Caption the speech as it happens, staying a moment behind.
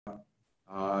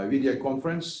video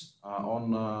conference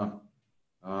on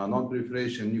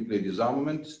non-proliferation nuclear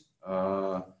disarmament.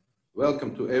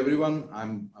 Welcome to everyone.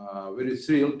 I'm very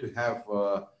thrilled to have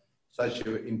such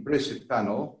an impressive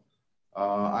panel.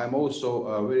 I'm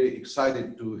also very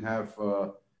excited to have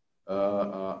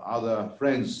other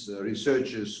friends,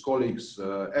 researchers, colleagues,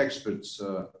 experts,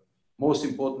 most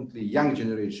importantly, young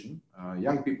generation,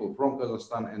 young people from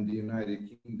Kazakhstan and the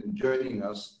United Kingdom joining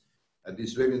us at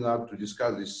this webinar to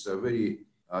discuss this very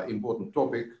important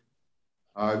topic.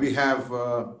 We have,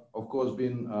 of course,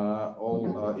 been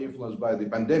all influenced by the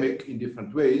pandemic in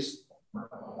different ways,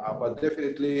 but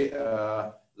definitely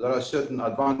there are certain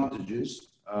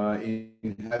advantages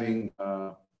in having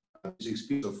this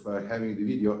experience of having the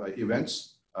video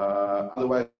events.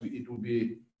 Otherwise, it would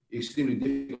be extremely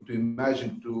difficult to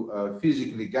imagine to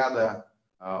physically gather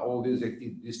all these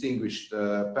distinguished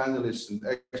panelists and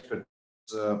experts.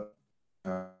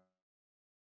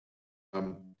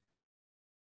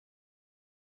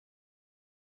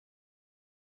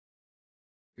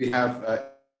 We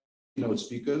have keynote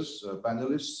speakers,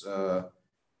 panelists,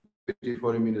 Deputy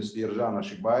Foreign Minister Yerzhan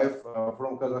Ashikbayev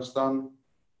from Kazakhstan.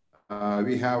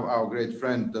 We have our great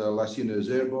friend Lasina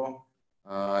Zerbo,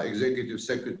 Executive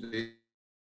Secretary.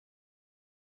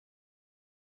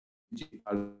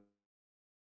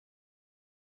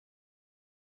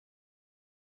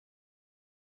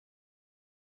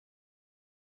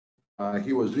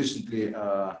 He was recently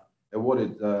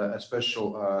awarded a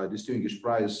special distinguished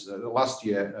prize last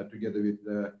year together with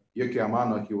Yoki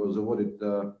Amano. He was awarded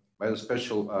by the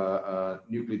special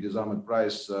nuclear disarmament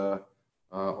prize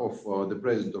of the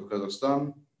President of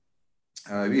Kazakhstan.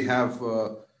 We have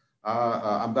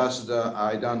Ambassador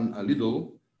Aydan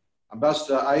Lidl.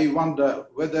 Ambassador, I wonder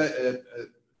whether,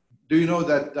 do you know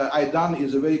that Aydan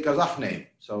is a very Kazakh name?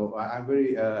 So I'm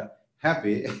very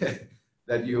happy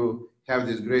that you have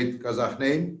this great Kazakh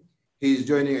name. He's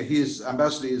joining, his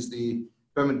ambassador is the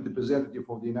permanent representative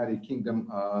of the United Kingdom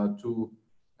to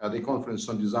the Conference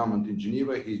on Disarmament in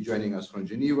Geneva. He's joining us from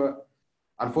Geneva.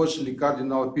 Unfortunately,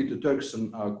 Cardinal Peter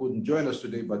Turkson couldn't join us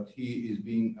today, but he is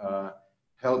being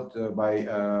held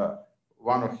by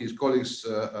one of his colleagues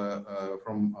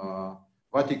from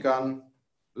Vatican.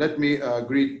 Let me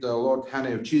greet Lord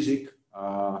Hanne of Chisik,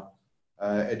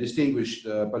 a distinguished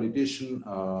politician,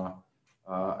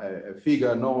 a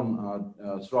figure known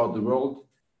throughout the world.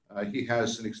 He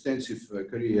has an extensive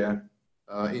career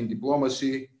in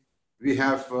diplomacy. We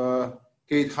have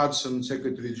Kate Hudson,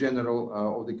 Secretary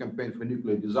General of the Campaign for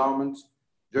Nuclear Disarmament,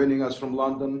 joining us from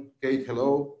London. Kate,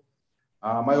 hello.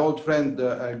 My old friend,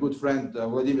 good friend,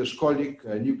 Vladimir Shkolnik,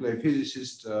 a nuclear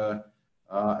physicist, a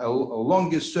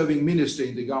longest serving minister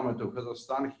in the government of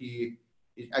Kazakhstan.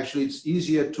 Actually, it's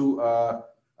easier to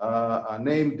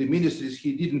name the ministries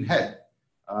he didn't have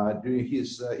during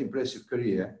his impressive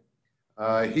career.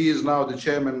 He is now the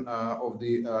chairman of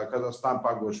the Kazakhstan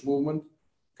Pagwash Movement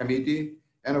Committee.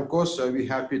 And of course, we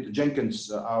have Peter Jenkins,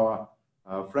 our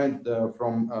friend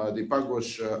from the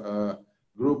Pagwash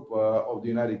group of the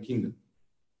United Kingdom.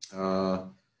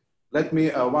 Let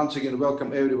me once again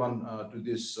welcome everyone to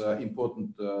this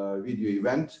important video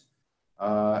event.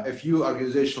 A few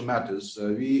organizational matters.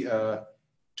 We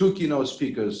two keynote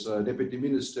speakers, Deputy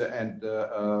Minister and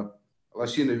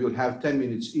Lasina, will have 10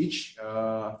 minutes each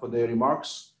for their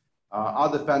remarks.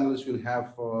 Other panelists will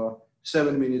have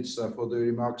 7 minutes for their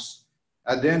remarks.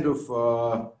 At the end of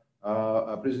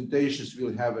presentations,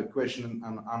 we'll have a question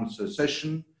and answer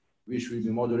session, which will be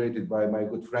moderated by my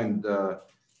good friend,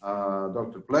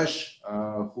 Dr. Plesh,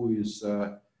 who is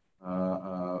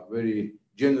very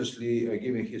generously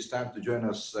giving his time to join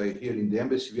us here in the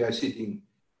embassy. We are sitting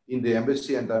in the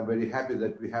embassy, and I'm very happy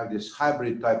that we have this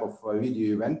hybrid type of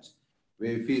video event.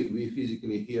 We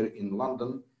physically here in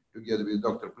London together with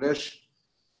Dr. Plesh.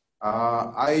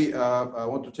 I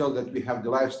want to tell that we have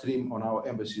the live stream on our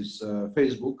embassy's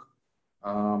Facebook.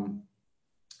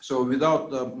 So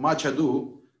without much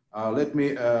ado, let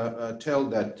me tell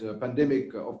that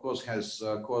pandemic, of course, has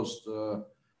caused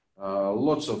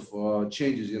lots of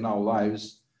changes in our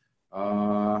lives.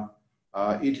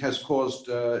 It has caused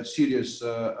serious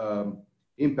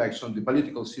impacts on the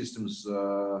political systems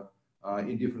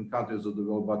in different countries of the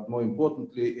world, but more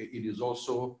importantly, it is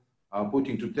also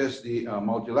putting to test the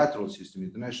multilateral system,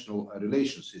 international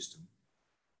relations system.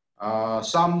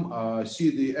 Some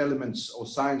see the elements or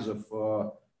signs of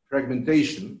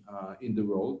fragmentation in the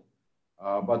world,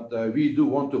 but we do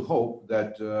want to hope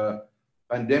that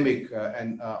pandemic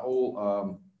and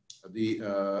all the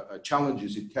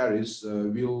challenges it carries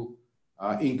will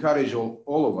encourage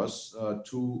all of us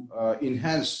to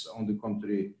enhance, on the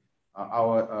contrary,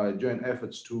 our joint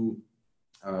efforts to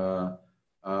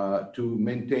to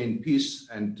maintain peace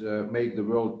and make the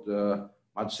world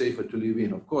much safer to live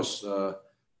in. Of course,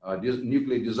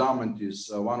 nuclear disarmament is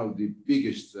one of the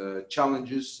biggest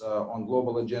challenges on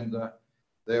global agenda.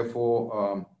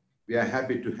 Therefore, we are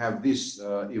happy to have this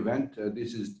event.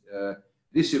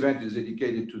 This event is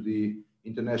dedicated to the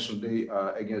International Day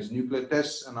Against Nuclear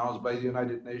Tests announced by the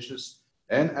United Nations.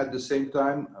 And at the same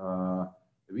time,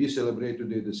 we celebrate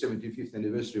today the 75th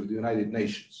anniversary of the United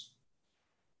Nations.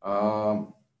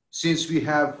 Since we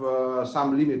have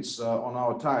some limits on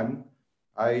our time,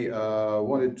 I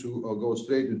wanted to go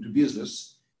straight into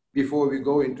business. Before we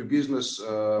go into business,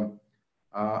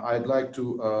 I'd like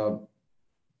to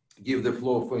give the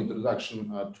floor for introduction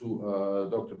to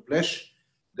Dr. Plesh.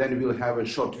 Then we'll have a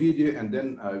short video, and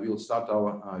then we'll start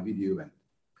our video event.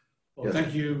 Well, yes.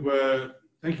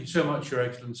 Thank you so much, Your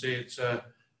Excellency. It's a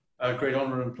great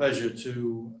honor and pleasure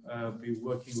to be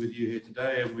working with you here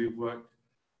today, and we've worked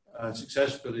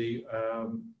successfully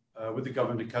with the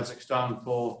government of Kazakhstan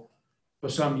for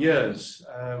some years.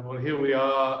 Well, here we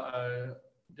are,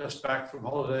 just back from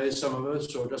holidays, some of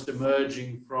us, or just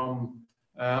emerging from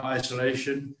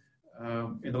isolation.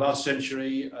 In the last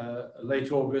century,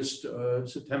 late August,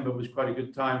 September was quite a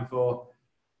good time for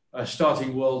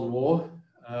starting World War.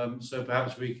 So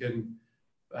perhaps we can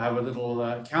have a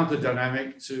little counter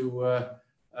dynamic to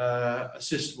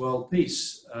assist world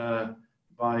peace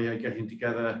by getting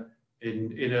together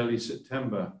in early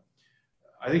September.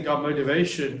 I think our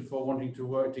motivation for wanting to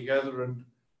work together and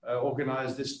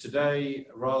organize this today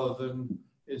rather than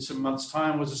in some months'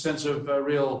 time was a sense of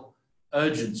real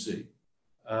urgency.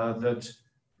 That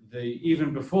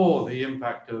even before the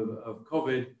impact of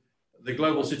COVID, the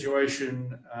global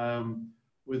situation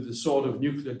with the sword of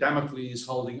nuclear Damocles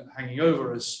hanging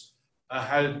over us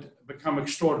had become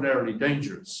extraordinarily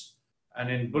dangerous. And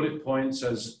in bullet points,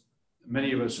 as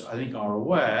many of us I think are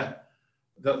aware,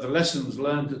 that the lessons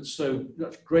learned at so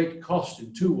much great cost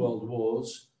in 2 world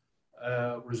wars,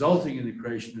 resulting in the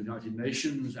creation of the United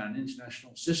Nations and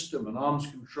international system and arms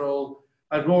control,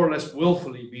 had more or less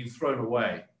willfully been thrown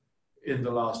away in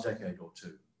the last decade or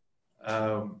two,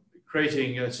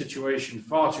 creating a situation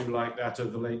far too like that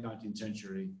of the late 19th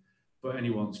century for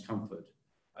anyone's comfort.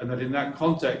 And that in that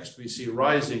context, we see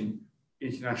rising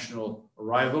international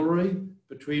rivalry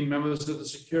between members of the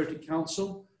Security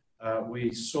Council.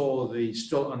 We saw the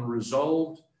still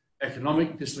unresolved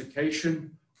economic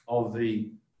dislocation of the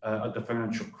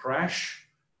financial crash,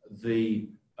 the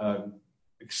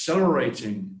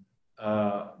accelerating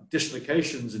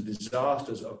dislocations and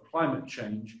disasters of climate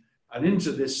change, and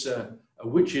into this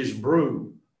witch's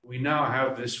brew, we now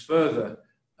have this further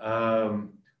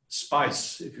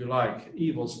spice, if you like,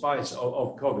 evil spice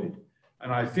of COVID.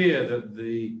 And I fear that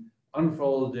the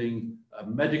unfolding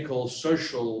medical,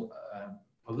 social,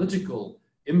 political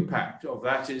impact of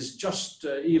that is just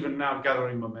even now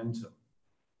gathering momentum.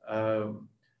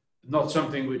 Not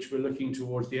something which we're looking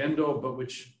towards the end of, but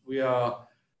which we are,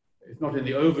 if not in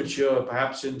the overture,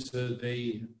 perhaps into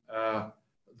the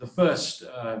first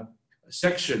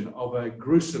section of a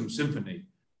gruesome symphony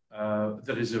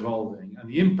that is evolving. And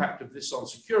the impact of this on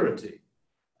security,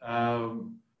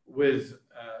 with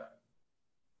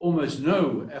almost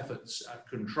no efforts at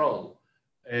control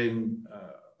in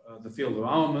the field of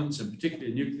armaments, and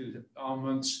particularly nuclear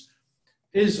armaments,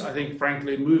 is, I think,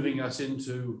 frankly, moving us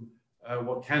into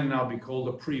what can now be called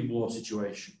a pre-war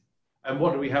situation. And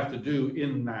what do we have to do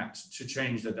in that to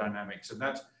change the dynamics? And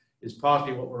that is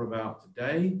partly what we're about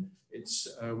today. It's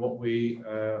what we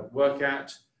work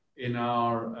at in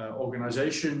our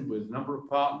organization with a number of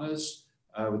partners,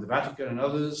 with the Vatican and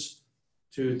others,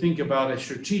 to think about a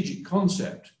strategic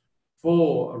concept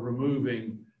for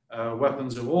removing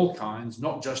weapons of all kinds,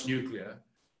 not just nuclear,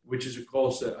 which is, of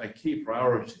course, a key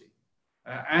priority.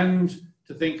 And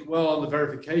to think, well, on the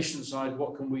verification side,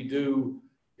 what can we do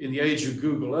in the age of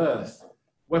Google Earth?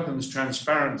 Weapons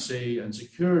transparency and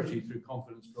security through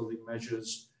confidence building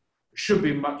measures should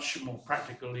be much more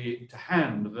practically to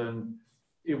hand than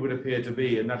it would appear to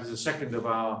be. And that is a second of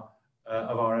our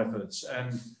efforts.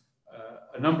 And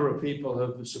a number of people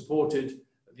have supported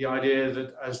the idea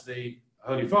that, as the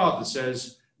Holy Father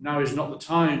says, now is not the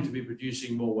time to be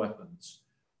producing more weapons.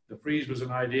 The freeze was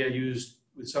an idea used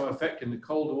with some effect in the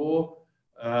Cold War,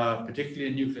 particularly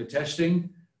in nuclear testing.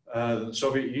 The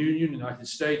Soviet Union, the United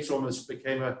States almost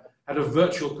had a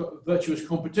virtuous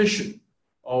competition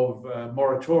of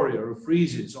moratoria, of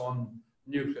freezes on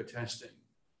nuclear testing.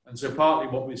 And so partly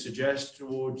what we suggest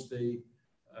towards the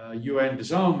UN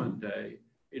Disarmament Day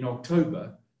in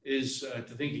October is to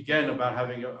think again about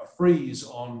having a freeze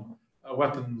on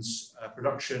weapons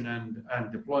production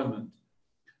and deployment.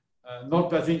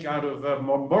 Not, I think, out of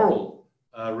moral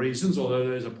reasons, although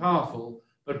those are powerful,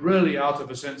 but really out of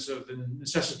a sense of the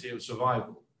necessity of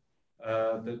survival.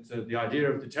 The idea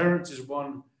of deterrence is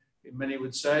one, many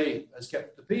would say, has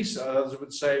kept the peace. Others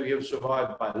would say we have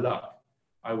survived by luck.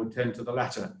 I would tend to the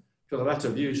latter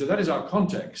view. So that is our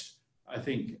context, I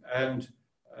think. And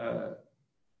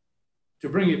to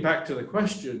bring it back to the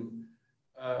question,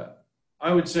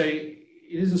 I would say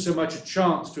it isn't so much a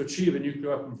chance to achieve a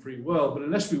nuclear weapon-free world, but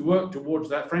unless we work towards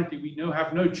that, frankly, we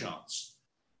have no chance.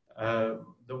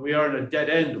 That we are in a dead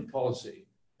end of policy,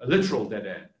 a literal dead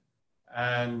end.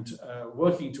 And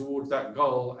working towards that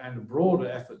goal and broader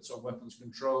efforts on weapons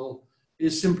control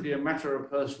is simply a matter of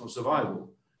personal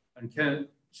survival. And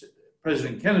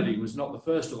President Kennedy was not the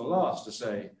first or the last to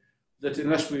say that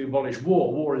unless we abolish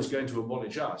war, war is going to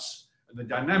abolish us. And the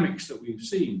dynamics that we've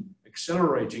seen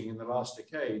accelerating in the last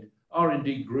decade are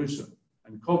indeed gruesome.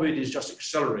 And COVID is just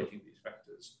accelerating these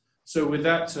factors. So with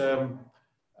that,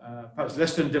 perhaps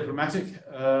less than diplomatic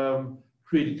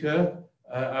cri de coeur,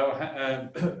 I'll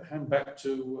hand back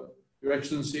to Your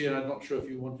Excellency, and I'm not sure if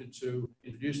you wanted to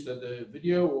introduce the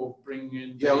video or bring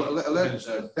in. Yeah,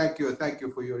 thank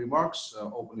you for your remarks,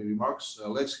 opening remarks.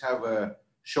 Let's have a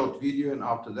short video, and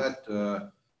after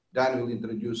that, Dan will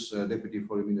introduce Deputy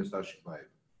Foreign Minister Ashikbayev.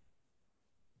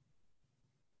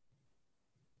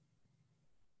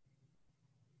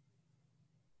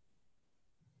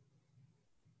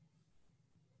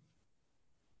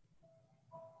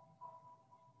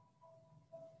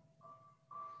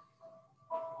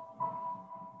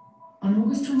 On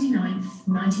August 29th,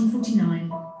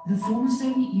 1949, the former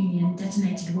Soviet Union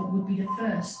detonated what would be the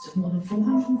first of more than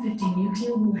 450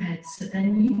 nuclear warheads at their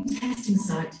new testing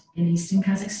site in eastern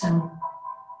Kazakhstan.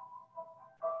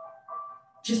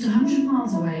 Just 100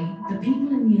 miles away, the people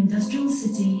in the industrial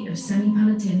city of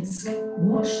Semipalatinsk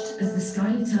watched as the sky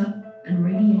lit up and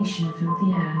radiation filled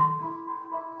the air.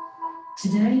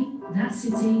 Today, that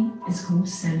city is called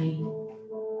Semi.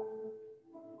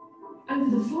 Over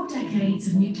the 4 decades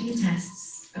of nuclear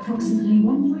tests, approximately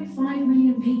 1.5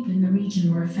 million people in the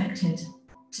region were affected.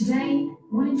 Today,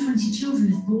 1 in 20 children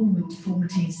is born with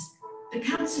deformities. The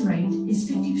cancer rate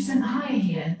is 50% higher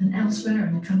here than elsewhere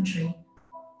in the country.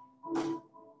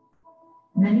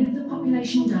 Many of the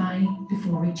population die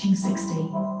before reaching 60.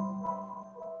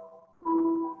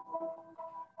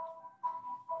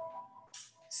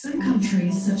 Some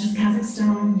countries, such as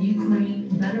Kazakhstan, Ukraine,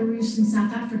 Belarus, and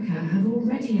South Africa, have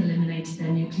already eliminated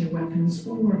their nuclear weapons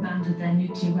or abandoned their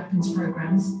nuclear weapons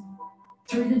programs.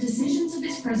 Through the decisions of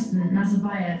its president,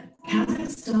 Nazarbayev,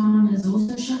 Kazakhstan has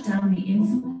also shut down the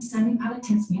infamous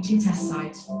Semipalatinsk nuclear test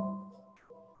site.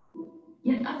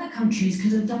 Yet other countries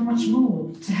could have done much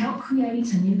more to help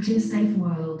create a nuclear-safe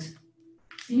world.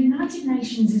 The United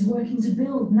Nations is working to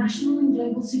build national and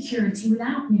global security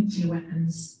without nuclear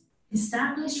weapons,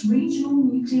 establish regional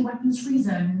nuclear weapons-free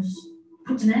zones,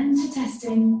 put an end to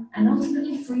testing, and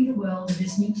ultimately free the world of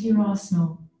its nuclear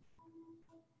arsenal.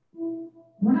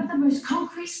 One of the most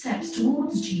concrete steps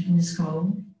towards achieving this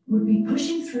goal would be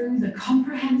pushing through the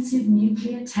Comprehensive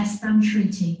Nuclear Test Ban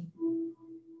Treaty.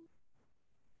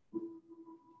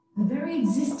 The very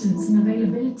existence and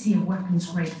availability of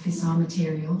weapons-grade fissile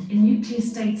material in nuclear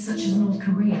states such as North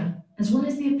Korea, as well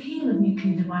as the appeal of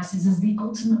nuclear devices as the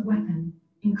ultimate weapon,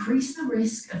 increase the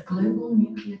risk of global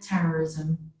nuclear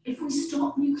terrorism. If we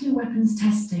stop nuclear weapons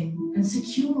testing and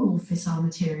secure all fissile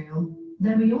material,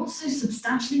 then we also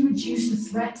substantially reduce the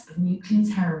threat of nuclear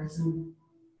terrorism.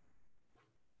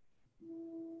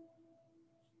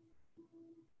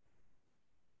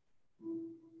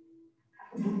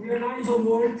 To realize a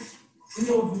world free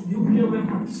of nuclear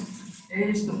weapons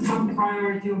is the top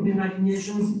priority of the United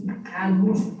Nations and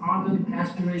most ardent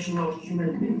aspiration of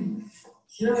human beings.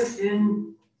 Here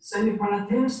in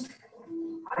Semipalatinsk,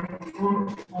 I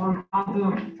come on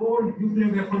other 4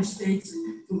 nuclear weapon states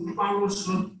to the powers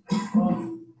of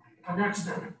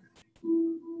Kazakhstan.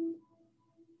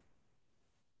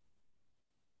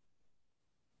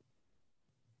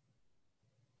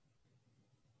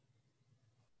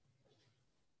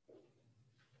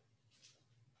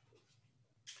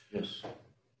 Yes.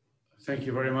 Thank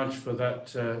you very much for that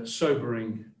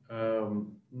sobering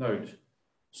note.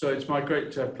 So it's my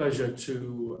great pleasure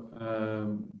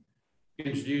to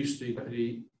introduce the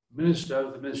Deputy Minister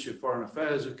of the Ministry of Foreign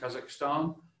Affairs of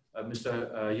Kazakhstan,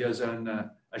 Mr. Yerzhan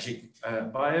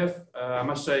Ashikbayev. I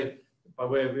must say, by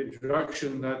way of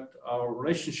introduction, that our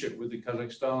relationship with the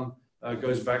Kazakhstan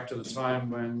goes back to the time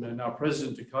when our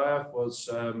President Tokayev was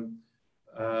in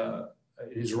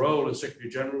his role as Secretary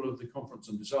General of the Conference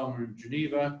on Disarmament in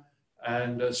Geneva,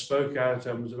 and spoke out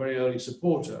and was a very early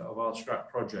supporter of our STRAT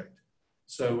project.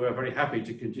 So we're very happy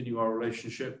to continue our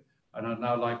relationship. And I'd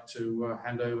now like to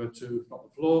hand over to, not the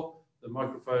floor, the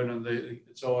microphone and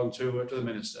so on to the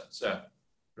Minister. Sir,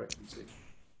 Your Excellency.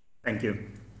 Thank you.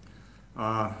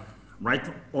 Right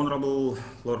Honourable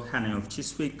Lord Haney of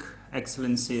Chiswick,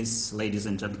 Excellencies, ladies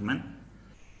and gentlemen.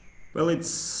 Well,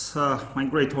 it's my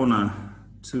great honour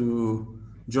to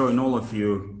join all of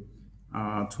you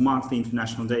to mark the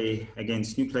International Day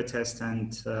Against Nuclear Tests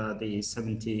and the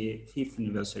 75th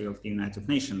anniversary of the United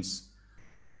Nations.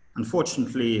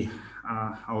 Unfortunately,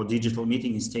 our digital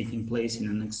meeting is taking place in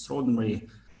an extraordinary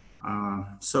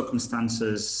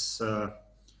circumstances.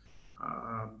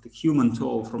 The human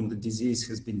toll from the disease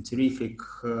has been terrific,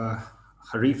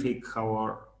 horrific.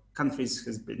 Our countries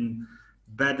has been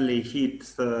badly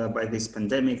hit by this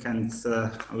pandemic, and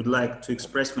I would like to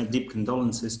express my deep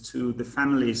condolences to the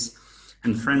families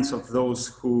and friends of those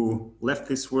who left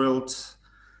this world,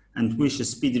 and wish a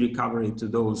speedy recovery to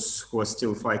those who are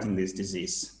still fighting this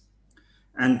disease.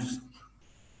 And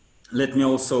let me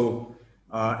also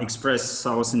express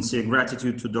our sincere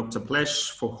gratitude to Dr.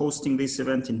 Plesh for hosting this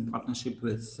event in partnership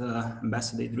with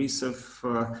Ambassador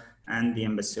Idrisov and the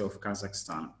Embassy of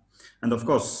Kazakhstan. And of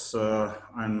course,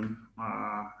 I'm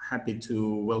happy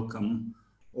to welcome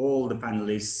all the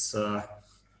panelists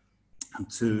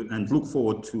and look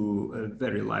forward to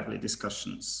very lively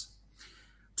discussions.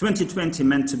 2020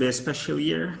 meant to be a special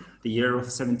year, the year of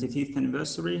 75th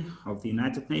anniversary of the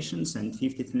United Nations and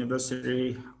 50th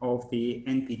anniversary of the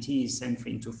NPT's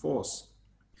entry into force.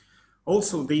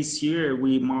 Also this year,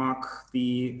 we mark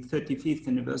the 35th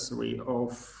anniversary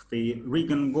of the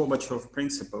Reagan-Gorbachev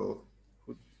principle,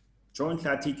 who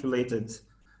jointly articulated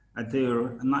at their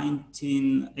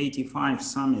 1985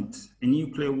 summit, a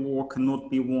nuclear war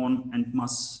cannot be won and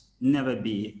must never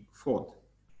be fought.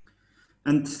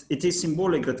 And it is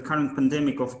symbolic that current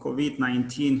pandemic of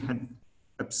COVID-19 had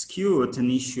obscured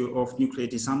an issue of nuclear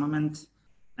disarmament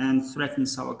and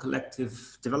threatens our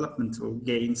collective developmental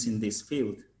gains in this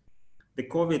field. The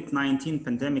COVID-19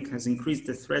 pandemic has increased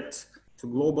the threat to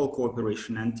global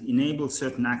cooperation and enabled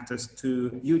certain actors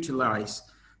to utilize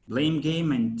blame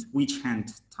game and witch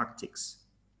hunt tactics.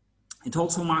 It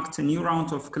also marked a new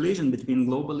round of collision between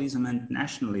globalism and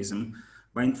nationalism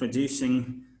by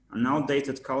introducing an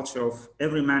outdated culture of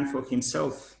every man for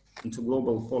himself into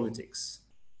global politics.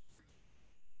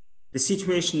 The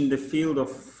situation in the field of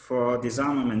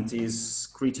disarmament is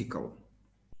critical.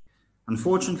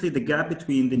 Unfortunately, the gap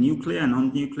between the nuclear and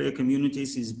non-nuclear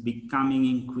communities is becoming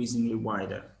increasingly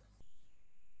wider.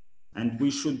 And we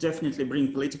should definitely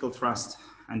bring political trust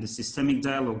and the systemic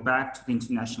dialogue back to the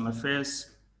international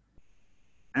affairs.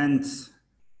 And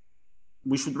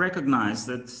we should recognize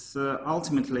that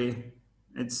ultimately,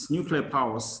 it's nuclear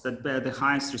powers that bear the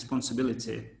highest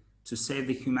responsibility to save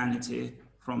the humanity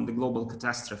from the global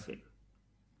catastrophe.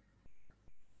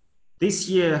 This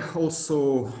year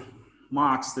also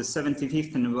marks the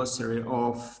 75th anniversary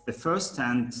of the first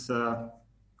and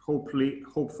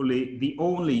hopefully the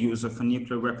only use of a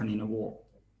nuclear weapon in a war.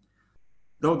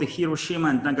 Though the Hiroshima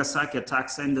and Nagasaki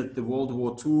attacks ended the World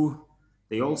War II,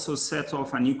 they also set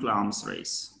off a nuclear arms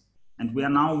race. And we are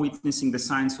now witnessing the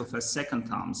signs of a second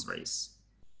arms race.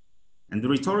 And the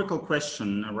rhetorical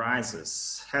question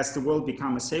arises, has the world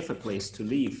become a safer place to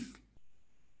live?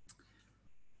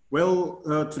 Well,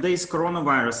 today's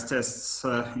coronavirus tests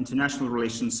international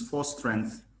relations for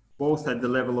strength, both at the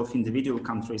level of individual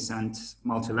countries and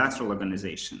multilateral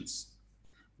organizations.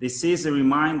 This is a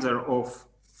reminder of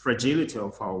fragility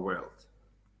of our world.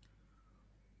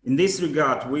 In this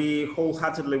regard, we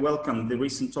wholeheartedly welcome the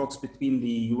recent talks between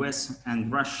the US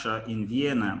and Russia in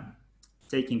Vienna,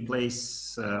 taking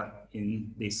place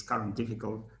in these current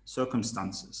difficult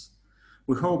circumstances.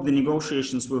 We hope the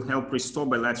negotiations will help restore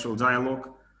bilateral dialogue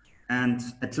and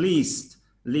at least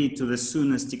lead to the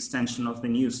soonest extension of the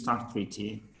New START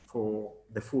Treaty for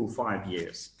the full 5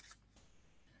 years.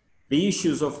 The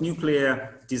issues of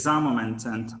nuclear disarmament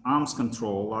and arms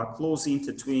control are closely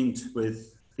intertwined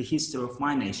with the history of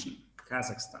my nation,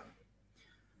 Kazakhstan.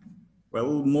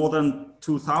 Well, more than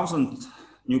 2,000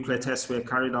 nuclear tests were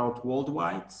carried out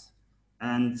worldwide,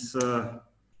 and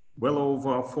well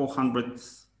over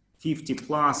 450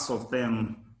 plus of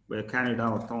them were carried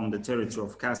out on the territory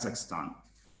of Kazakhstan.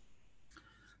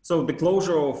 So the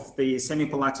closure of the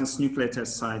Semipalatinsk nuclear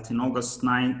test site in August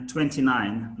 29,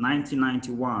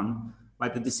 1991, by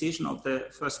the decision of the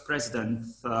first president,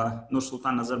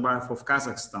 Nursultan Nazarbayev of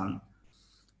Kazakhstan,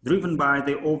 driven by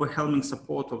the overwhelming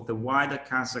support of the wider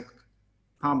Kazakh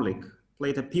public,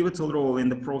 played a pivotal role in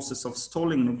the process of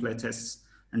stalling nuclear tests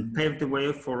and paved the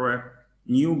way for a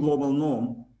new global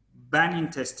norm, banning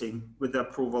testing with the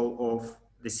approval of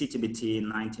the CTBT in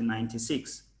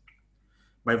 1996.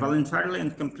 by voluntarily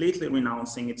and completely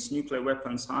renouncing its nuclear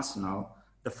weapons arsenal,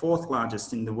 the fourth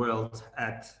largest in the world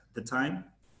at the time.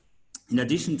 In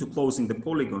addition to closing the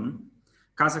polygon,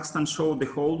 Kazakhstan showed the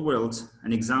whole world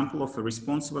an example of a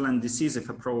responsible and decisive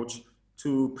approach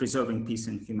to preserving peace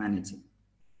and humanity.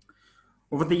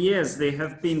 Over the years, there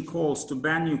have been calls to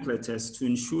ban nuclear tests to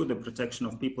ensure the protection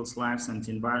of people's lives and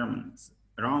environment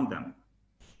around them.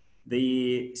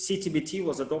 The CTBT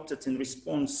was adopted in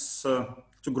response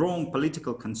to growing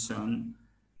political concern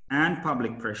and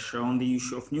public pressure on the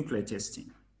issue of nuclear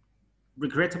testing.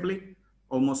 Regrettably,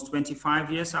 almost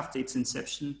 25 years after its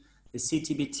inception, the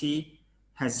CTBT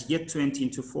has yet to enter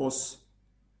into force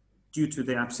due to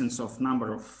the absence of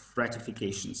number of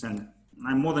ratifications. And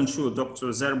I'm more than sure Dr.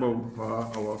 Zerbov,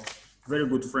 our very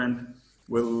good friend,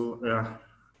 will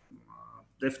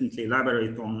definitely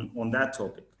elaborate on that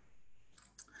topic.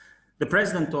 The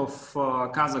president of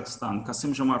Kazakhstan,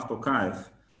 Kassym-Jomart Tokayev,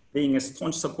 being a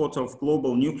staunch supporter of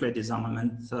global nuclear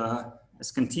disarmament,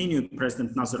 has continued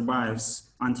President Nazarbayev's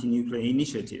anti-nuclear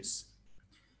initiatives.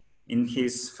 In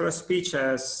his first speech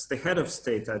as the head of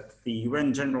state at the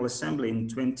UN General Assembly in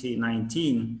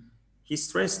 2019, he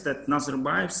stressed that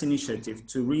Nazarbayev's initiative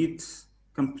to rid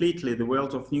completely the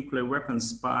world of nuclear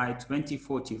weapons by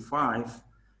 2045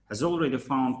 has already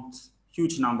found a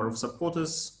huge number of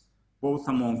supporters, both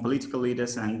among political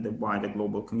leaders and the wider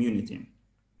global community.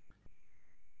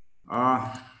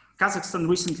 Kazakhstan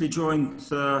recently joined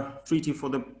the Treaty for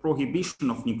the Prohibition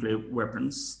of Nuclear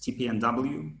Weapons,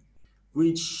 TPNW,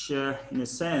 which in a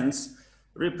sense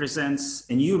represents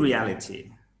a new reality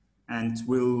and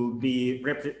will be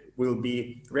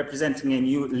representing a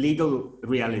new legal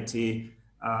reality,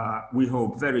 we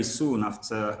hope very soon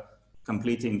after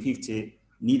completing 50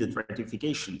 needed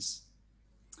ratifications.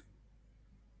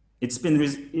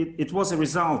 It was a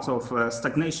result of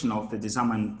stagnation of the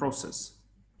disarmament process.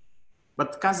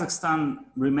 But Kazakhstan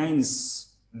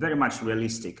remains very much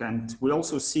realistic, and we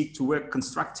also seek to work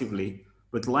constructively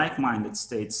with like-minded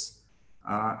states,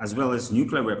 as well as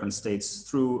nuclear weapon states,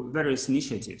 through various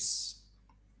initiatives.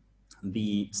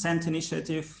 The SENT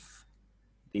initiative,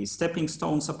 the Stepping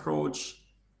Stones approach,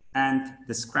 and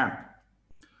the SCRAP.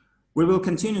 We will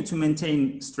continue to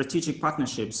maintain strategic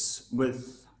partnerships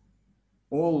with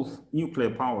all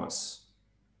nuclear powers,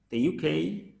 the UK,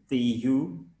 the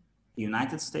EU, the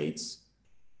United States,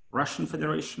 Russian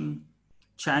Federation,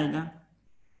 China,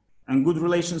 and good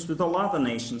relations with all other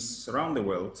nations around the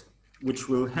world, which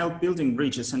will help building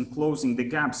bridges and closing the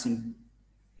gaps in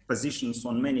positions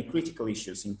on many critical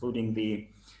issues, including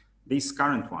this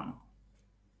current one.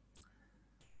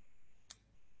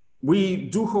 We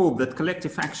do hope that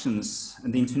collective actions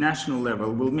at the international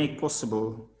level will make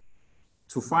possible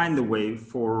to find a way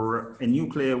for a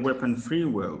nuclear weapon-free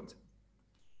world.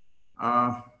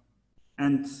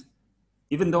 And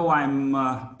even though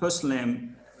I'm personally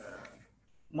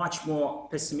much more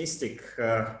pessimistic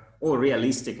or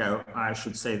realistic, I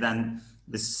should say, than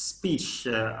the speech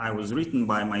I was written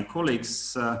by my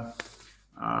colleagues,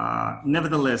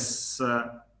 nevertheless,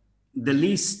 the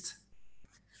least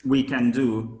we can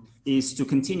do is to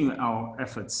continue our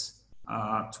efforts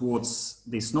towards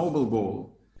this noble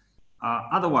goal.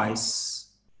 Otherwise,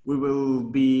 we will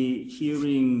be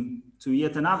hearing to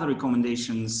yet another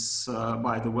recommendations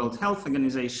by the World Health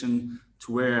Organization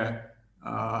to wear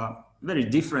very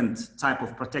different type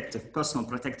of personal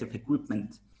protective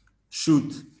equipment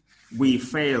should we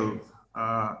fail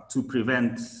to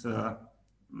prevent a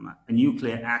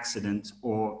nuclear accident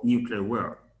or nuclear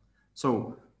war.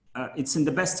 So it's in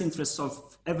the best interest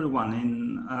of everyone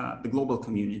in the global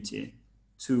community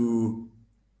to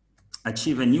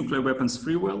achieve a nuclear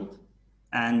weapons-free world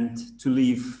and to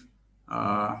live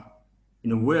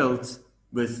in a world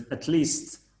with at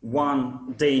least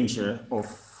one danger of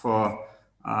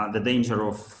the danger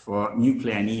of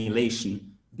nuclear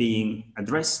annihilation being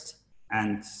addressed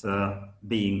and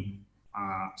being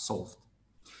solved.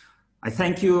 I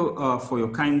thank you for your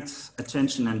kind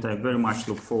attention, and I very much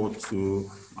look forward to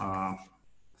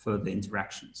further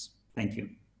interactions. Thank you.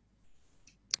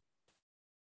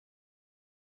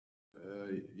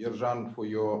 Yerjan, for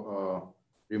your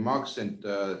remarks, and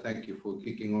thank you for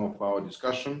kicking off our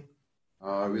discussion.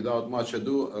 Without much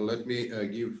ado, let me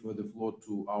give the floor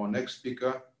to our next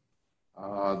speaker,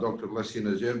 Dr.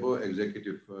 Vlasina Zerbo,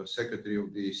 Executive Secretary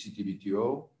of the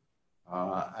CTBTO.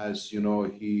 As you know,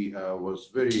 he was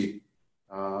very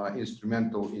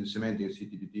instrumental in cementing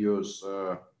CTBTO's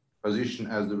position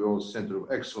as the world's center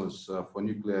of excellence for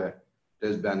nuclear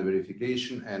test ban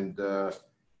verification, and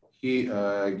he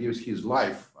gives his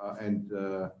life and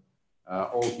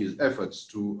all his efforts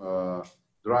to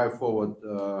drive forward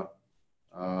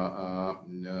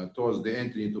towards the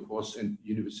entry into force and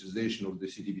universalization of the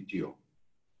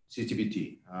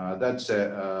CTBT. That's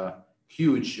a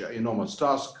huge, enormous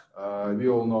task. We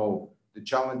all know the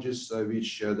challenges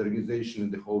which the organization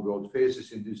and the whole world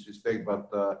faces in this respect, but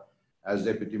as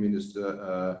Deputy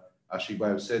Minister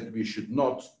Ashikbayev said, we should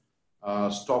not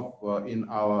stop in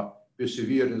our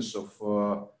perseverance of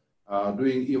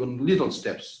doing even little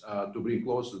steps to bring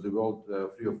closer the world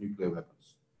free of nuclear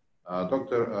weapons.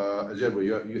 Dr. Azerbo,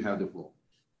 you have the floor.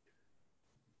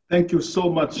 Thank you so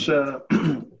much,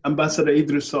 Ambassador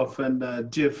Idrisov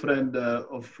and dear friend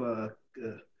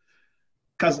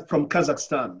from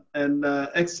Kazakhstan, and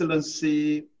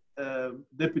Excellency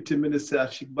Deputy Minister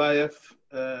Ashikbayev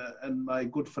and my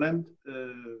good friend,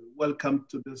 welcome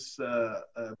to this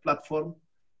platform.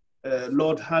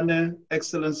 Lord Hane,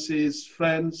 Excellencies,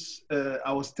 friends,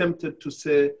 I was tempted to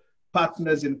say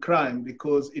partners in crime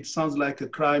because it sounds like a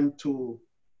crime to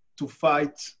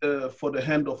fight for the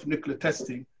end of nuclear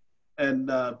testing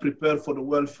and prepare for the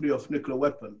world free of nuclear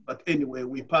weapon. But anyway,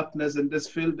 we're partners in this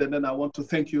field, and then I want to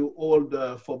thank you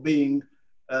all for being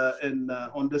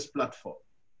on this platform.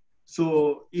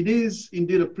 So it is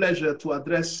indeed a pleasure to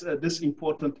address this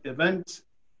important event,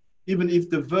 even if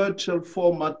the virtual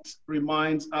format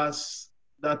reminds us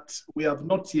that we have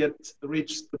not yet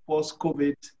reached the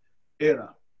post-COVID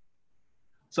era.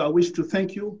 So I wish to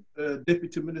thank you,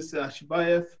 Deputy Minister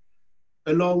Ashikbayev,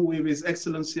 along with His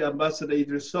Excellency Ambassador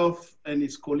Idrisov and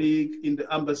his colleague in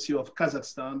the Embassy of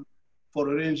Kazakhstan for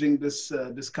arranging this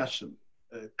discussion.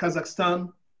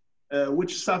 Kazakhstan,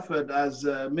 which suffered, as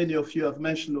many of you have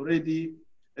mentioned already,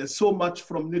 so much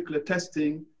from nuclear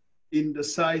testing in the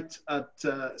site at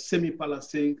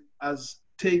Semipalatinsk, has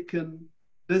taken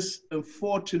this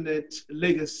unfortunate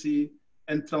legacy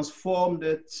and transformed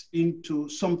it into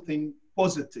something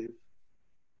positive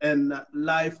and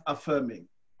life-affirming.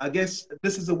 I guess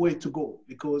this is a way to go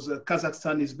because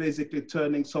Kazakhstan is basically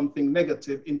turning something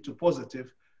negative into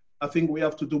positive. I think we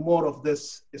have to do more of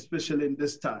this, especially in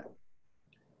this time.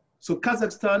 So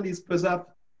Kazakhstan is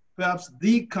perhaps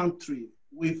the country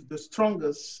with the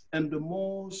strongest and the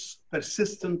most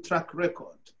persistent track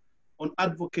record on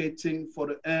advocating for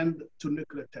the end to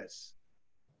nuclear tests.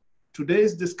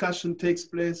 Today's discussion takes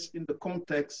place in the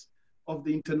context of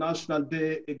the International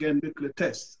Day Against Nuclear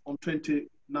Tests on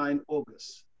 29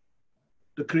 August,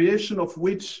 the creation of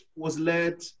which was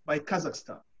led by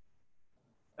Kazakhstan.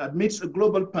 Amidst a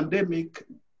global pandemic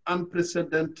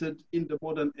unprecedented in the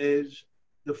modern age,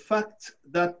 the fact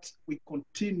that we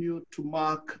continue to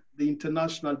mark the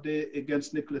International Day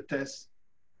Against Nuclear Tests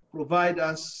provide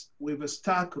us with a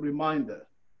stark reminder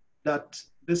that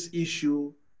this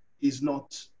issue is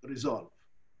not resolved.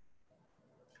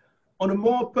 On a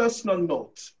more personal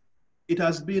note, it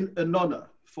has been an honor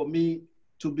for me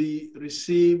to be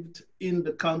received in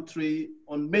the country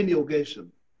on many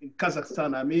occasions, in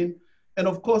Kazakhstan, I mean, and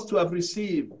of course to have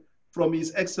received from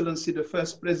His Excellency the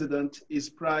First President his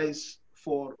prize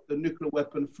for the nuclear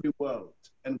weapon-free world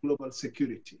and global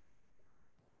security.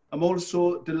 I'm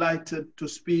also delighted to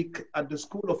speak at the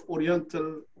School of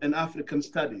Oriental and African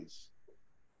Studies.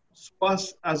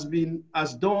 SOAS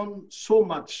has done so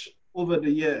much over the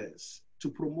years to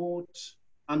promote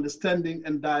understanding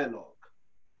and dialogue.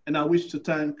 And I wish to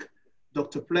thank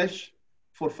Dr. Plesh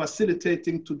for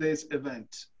facilitating today's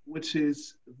event, which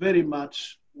is very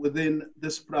much within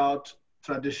this proud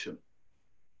tradition.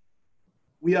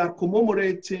 We are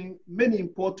commemorating many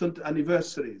important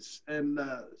anniversaries, and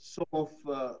some of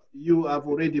you have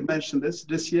already mentioned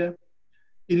this year.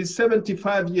 It is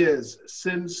 75 years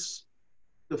since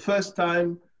the first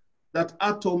time that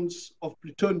atoms of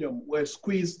plutonium were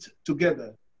squeezed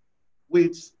together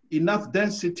with enough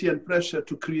density and pressure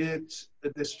to create a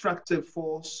destructive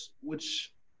force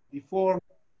which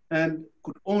beforehand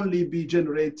could only be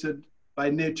generated by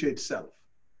nature itself.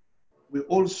 We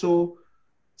also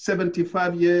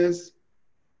 75 years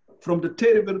from the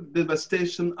terrible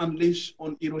devastation unleashed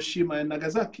on Hiroshima and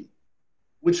Nagasaki,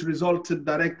 which resulted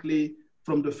directly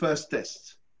from the first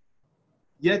test.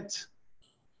 Yet,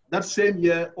 that same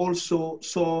year also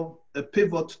saw a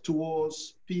pivot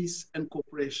towards peace and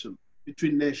cooperation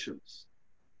between nations.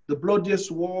 The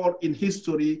bloodiest war in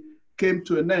history came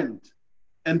to an end,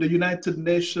 and the United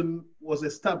Nations was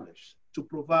established to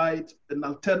provide an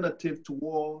alternative to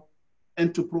war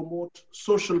and to promote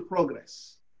social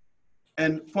progress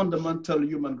and fundamental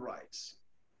human rights.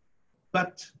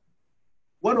 But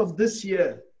what of this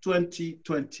year,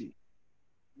 2020?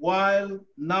 While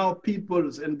now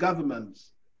peoples and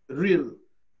governments reel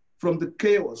from the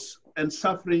chaos and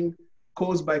suffering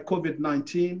caused by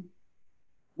COVID-19,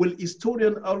 will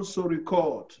historians also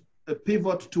record a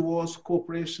pivot towards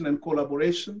cooperation and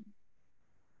collaboration?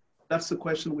 That's the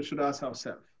question we should ask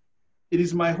ourselves. It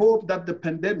is my hope that the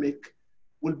pandemic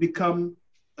will become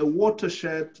a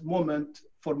watershed moment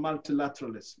for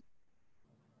multilateralism.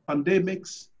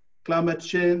 Pandemics, climate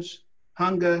change,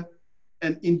 hunger,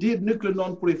 and indeed nuclear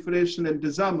non-proliferation and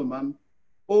disarmament,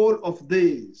 all of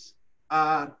these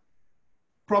are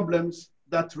problems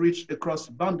that reach across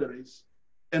boundaries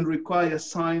and require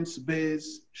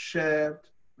science-based shared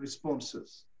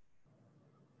responses.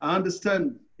 I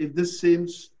understand if this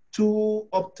seems too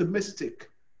optimistic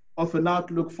of an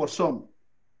outlook for some,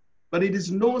 but it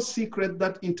is no secret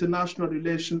that international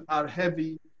relations are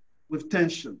heavy with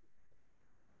tension.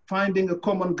 Finding a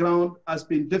common ground has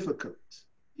been difficult,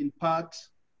 in part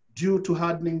due to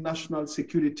hardening national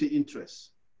security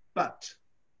interests. But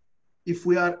if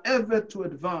we are ever to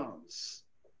advance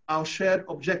our shared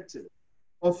objective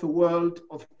of a world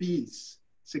of peace,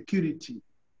 security,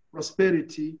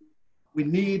 prosperity, we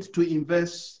need to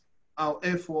invest our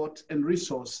effort and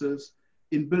resources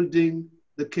in building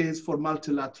the case for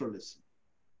multilateralism.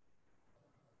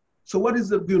 So what is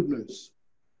the good news?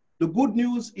 The good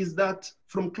news is that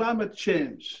from climate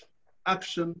change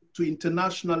action to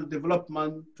international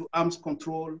development to arms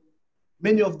control,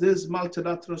 many of these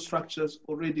multilateral structures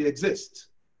already exist.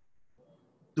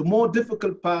 The more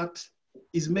difficult part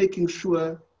is making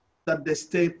sure that they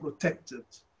stay protected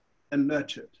and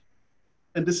nurtured.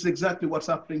 And this is exactly what's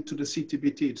happening to the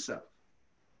CTBT itself.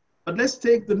 But let's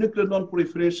take the Nuclear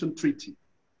Non-Proliferation Treaty,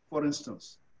 for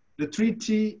instance. The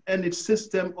treaty and its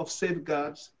system of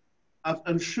safeguards have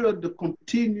ensured the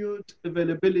continued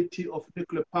availability of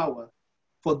nuclear power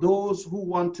for those who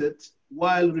want it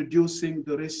while reducing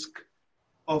the risk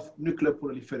of nuclear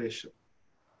proliferation.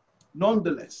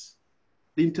 Nonetheless,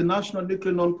 the international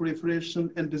nuclear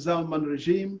non-proliferation and disarmament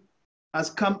regime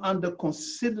has come under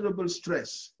considerable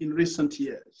stress in recent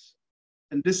years.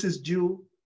 And this is due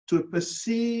to a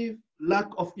perceived lack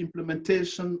of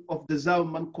implementation of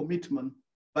disarmament commitment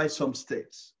by some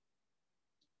states.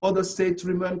 Other states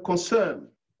remain concerned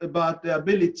about the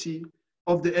ability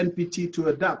of the NPT to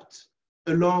adapt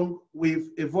along with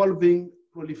evolving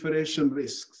proliferation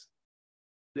risks.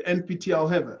 The NPT,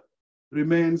 however,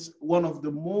 remains one of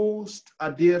the most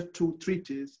adhered to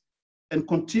treaties and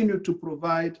continue to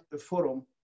provide a forum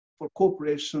for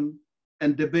cooperation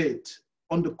and debate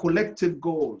on the collective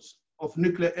goals of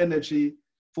nuclear energy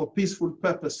for peaceful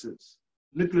purposes,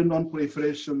 nuclear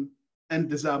non-proliferation and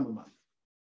disarmament.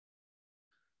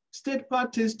 State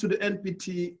parties to the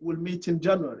NPT will meet in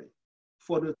January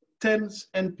for the 10th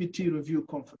NPT Review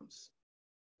Conference,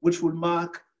 which will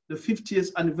mark the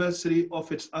 50th anniversary of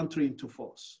its entry into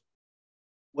force.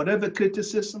 Whatever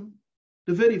criticism,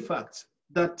 the very fact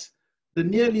that the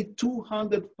nearly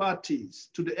 200 parties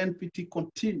to the NPT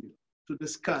continue to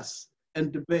discuss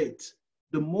and debate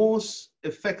the most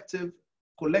effective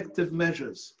collective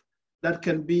measures that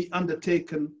can be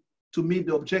undertaken to meet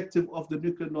the objective of the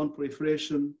nuclear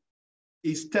non-proliferation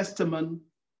is testament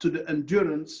to the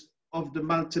endurance of the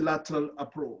multilateral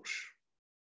approach.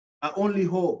 I only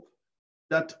hope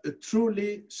that a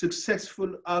truly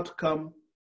successful outcome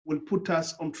will put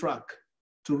us on track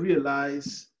to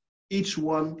realize each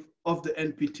one of the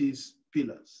NPT's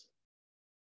pillars.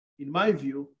 In my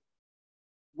view,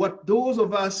 what those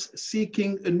of us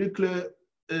seeking a nuclear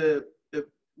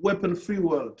weapon-free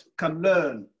world can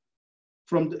learn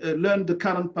from the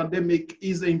current pandemic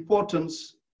is the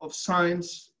importance of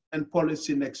science and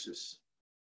policy nexus.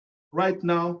 Right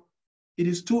now, it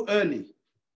is too early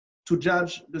to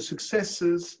judge the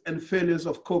successes and failures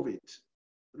of COVID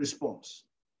response.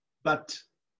 But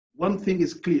one thing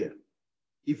is clear: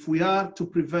 if we are to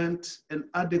prevent and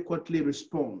adequately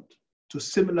respond to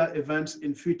similar events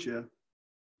in future,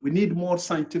 we need more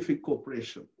scientific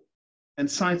cooperation and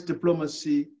science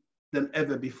diplomacy than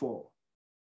ever before.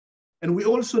 And we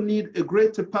also need a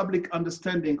greater public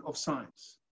understanding of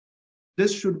science.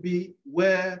 This should be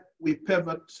where we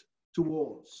pivot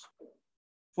towards.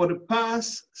 For the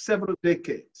past several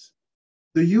decades,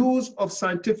 the use of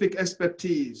scientific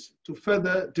expertise to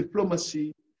further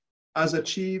diplomacy has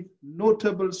achieved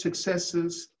notable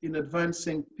successes in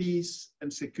advancing peace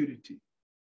and security.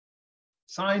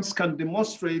 Science can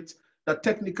demonstrate that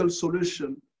technical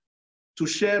solutions to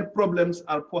shared problems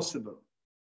are possible.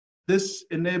 This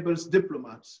enables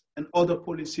diplomats and other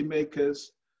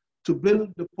policymakers to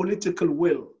build the political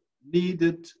will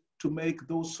needed to make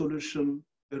those solutions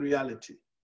a reality.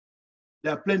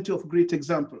 There are plenty of great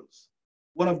examples.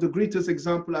 One of the greatest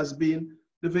examples has been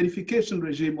the verification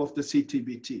regime of the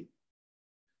CTBT,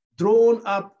 drawn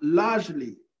up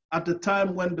largely at the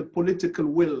time when the political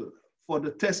will for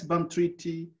the test ban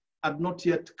treaty are not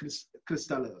yet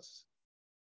crystallized.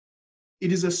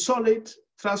 It is a solid,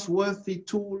 trustworthy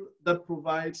tool that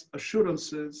provides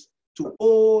assurances to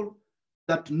all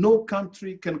that no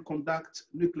country can conduct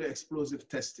nuclear explosive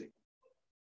testing.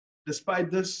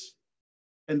 Despite this,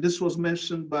 and this was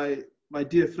mentioned by my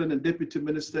dear friend and Deputy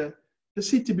Minister, the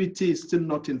CTBT is still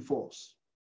not in force.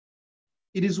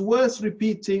 It is worth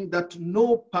repeating that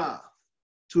no path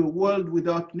to a world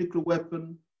without nuclear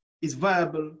weapon is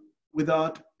viable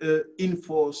without an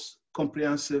in-force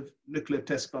comprehensive nuclear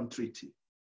test ban treaty.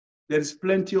 There is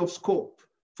plenty of scope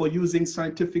for using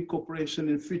scientific cooperation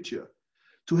in future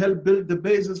to help build the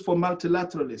basis for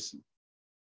multilateralism.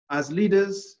 As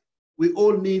leaders, we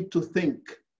all need to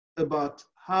think about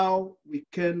how we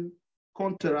can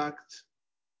counteract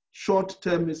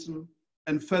short-termism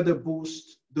and further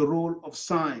boost the role of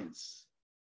science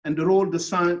and the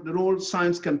role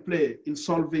science can play in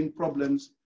solving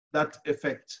problems that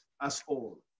affect us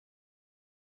all.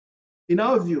 In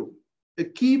our view, the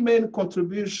key main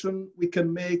contribution we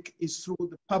can make is through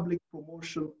the public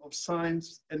promotion of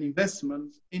science and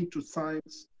investment into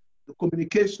science, the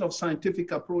communication of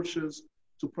scientific approaches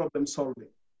to problem solving,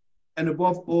 and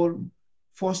above all,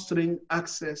 fostering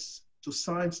access to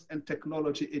science and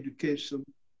technology education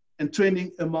and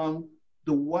training among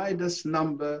the widest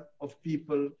number of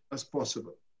people as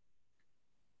possible.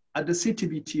 At the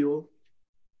CTBTO,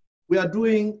 we are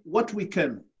doing what we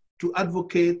can to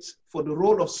advocate for the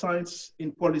role of science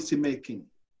in policy making.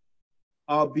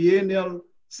 Our biennial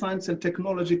science and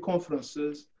technology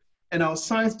conferences and our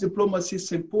science diplomacy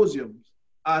symposiums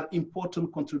are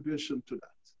important contribution to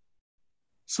that.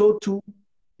 So too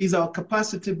is our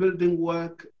capacity building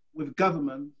work with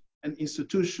government and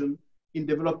institutions in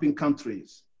developing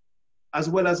countries, as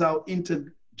well as our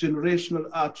intergenerational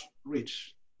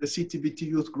outreach, the CTBT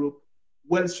Youth Group,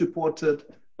 well supported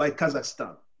by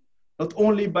Kazakhstan. Not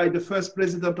only by the first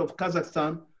president of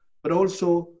Kazakhstan, but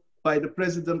also by the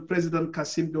President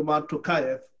Kassym-Jomart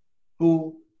Tokayev,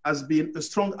 who has been a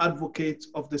strong advocate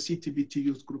of the CTBT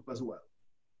Youth Group as well.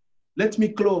 Let me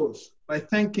close by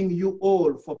thanking you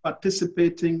all for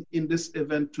participating in this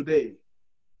event today.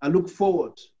 I look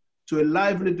forward to a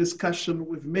lively discussion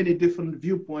with many different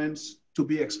viewpoints to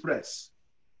be expressed.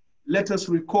 Let us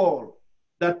recall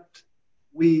that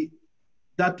we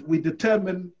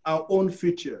determine our own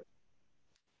future.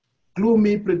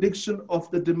 Gloomy prediction of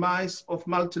the demise of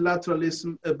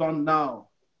multilateralism abound now,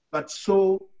 but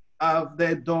so have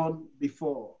they done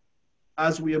before.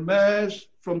 As we emerge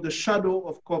from the shadow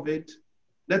of COVID,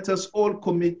 let us all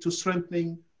commit to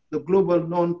strengthening the global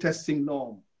non-testing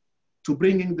norm, to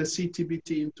bringing the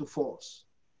CTBT into force,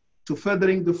 to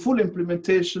furthering the full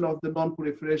implementation of the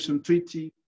non-proliferation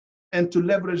treaty, and to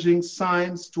leveraging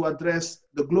science to address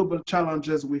the global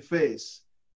challenges we face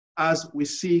as we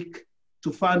seek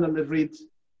to finally rid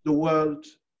the world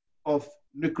of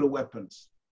nuclear weapons.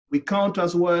 We count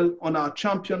as well on our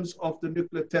champions of the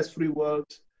nuclear test-free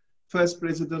world, First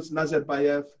President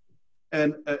Nazarbayev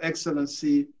and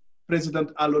Excellency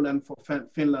President Alonen from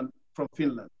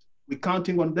Finland. We're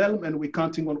counting on them and we're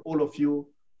counting on all of you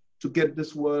to get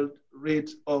this world rid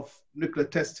of nuclear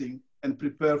testing and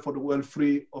prepare for the world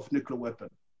free of nuclear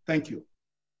weapons. Thank you.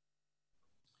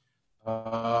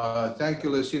 Thank you,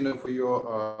 Lesina, for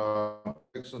your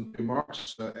excellent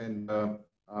remarks and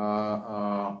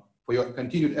for your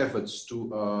continued efforts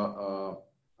to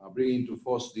bring into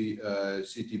force the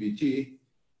CTBT.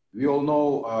 We all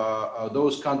know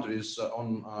those countries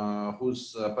on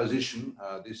whose position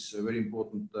this very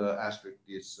important aspect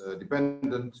is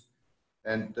dependent,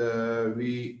 and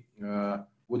we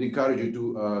would encourage you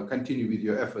to continue with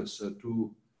your efforts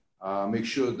to make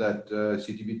sure that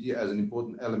CTBT as an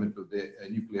important element of the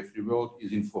nuclear-free world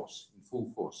is in force, in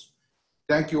full force.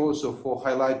 Thank you also for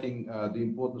highlighting the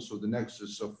importance of the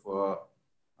nexus of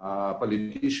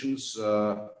politicians,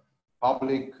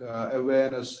 public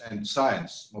awareness, and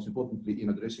science, most importantly in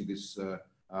addressing this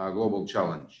global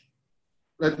challenge.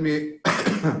 Let me,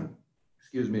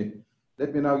 excuse me,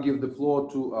 let me now give the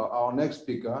floor to our next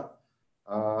speaker,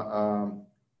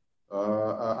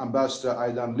 Ambassador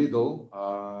Aydan Lidl.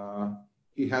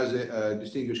 He has a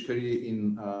distinguished career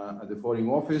in the Foreign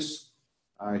Office.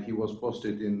 He was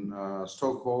posted in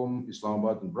Stockholm,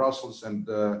 Islamabad, and Brussels, and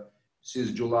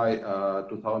since July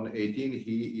 2018,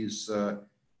 he is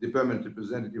the permanent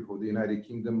representative of the United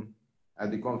Kingdom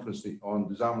at the Conference on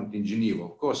Disarmament in Geneva.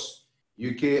 Of course,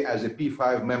 UK as a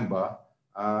P5 member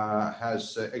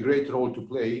has a great role to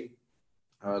play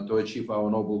to achieve our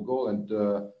noble goal, and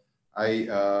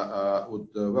I would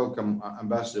welcome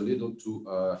Ambassador Lidl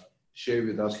to share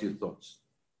with us his thoughts.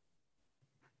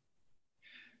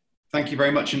 Thank you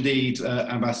very much indeed,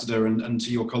 Ambassador, and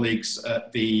to your colleagues at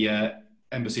the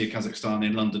Embassy of Kazakhstan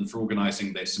in London for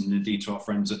organising this, and indeed to our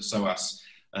friends at SOAS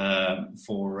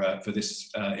for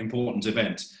this important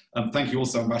event. Thank you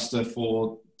also, Ambassador,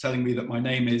 for telling me that my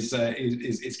name is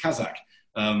Kazakh.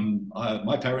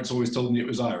 My parents always told me it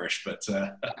was Irish, but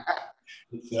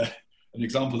it's an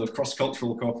example of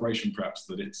cross-cultural cooperation, perhaps,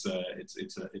 that it's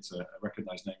a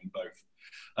recognised name in both.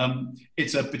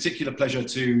 It's a particular pleasure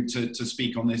to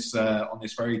speak on this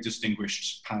very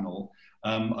distinguished panel.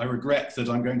 I regret that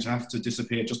I'm going to have to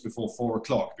disappear just before 4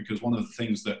 o'clock, because one of the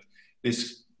things that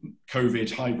this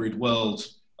COVID hybrid world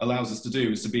allows us to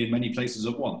do is to be in many places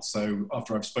at once. So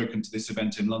after I've spoken to this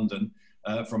event in London,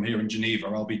 from here in Geneva,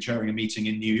 I'll be chairing a meeting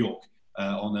in New York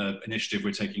on an initiative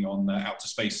we're taking on outer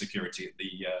space security at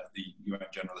the UN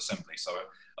General Assembly. So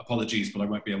apologies, but I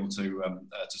won't be able to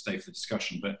stay for the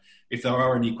discussion. But if there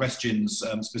are any questions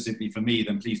specifically for me,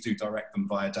 then please do direct them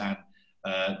via Dan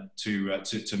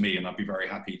to me, and I'd be very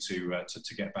happy to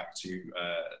get back to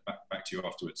you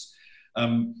afterwards.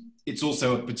 It's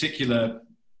also a particular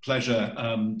pleasure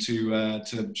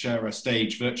to share a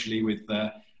stage virtually with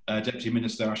Deputy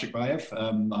Minister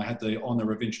Ashikbayev. I had the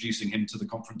honour of introducing him to the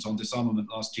conference on disarmament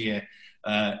last year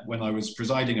when I was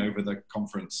presiding over the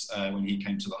conference when he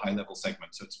came to the high-level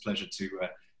segment. So it's a pleasure to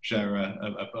share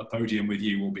a podium with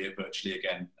you, albeit virtually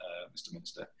again, Mr.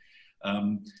 Minister.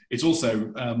 It's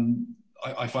also,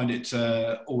 I find it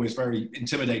always very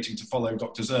intimidating to follow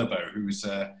Dr. Zerbo, whose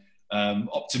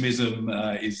optimism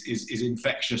is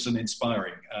infectious and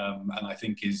inspiring, and I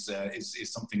think is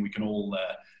something we can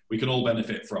all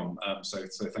benefit from. So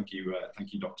thank you,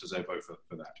 Dr. Zerbo,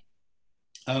 for that.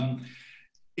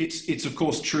 It's of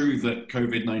course true that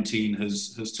COVID-19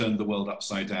 has turned the world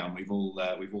upside down. We've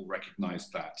all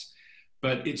recognised that.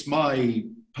 But it's my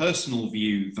personal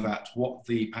view that what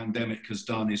the pandemic has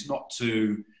done is not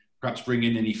to perhaps bring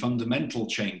in any fundamental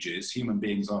changes. Human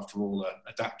beings, after all, are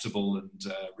adaptable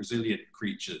and resilient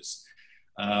creatures.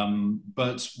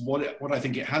 But what I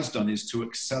think it has done is to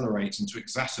accelerate and to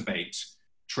exacerbate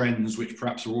trends which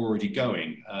perhaps are already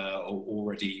going or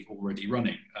already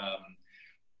running.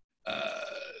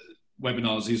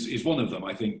 Webinars is one of them.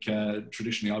 I think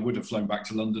traditionally I would have flown back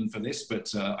to London for this,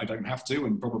 but I don't have to,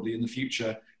 and probably in the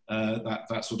future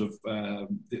this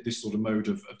sort of mode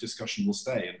of discussion will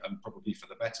stay, and probably for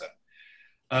the better.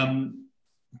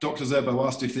 Dr. Zerbo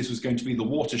asked if this was going to be the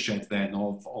watershed then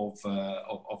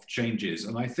of changes,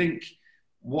 and I think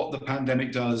what the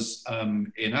pandemic does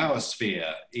in our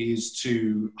sphere is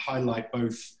to highlight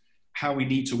both how we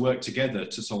need to work together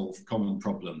to solve common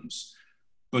problems,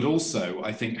 but also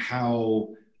I think how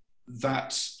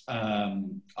that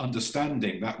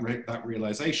understanding, that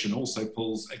realization also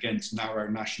pulls against narrow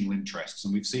national interests.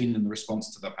 And we've seen in the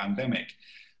response to the pandemic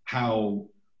how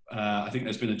I think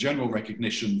there's been a general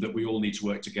recognition that we all need to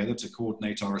work together to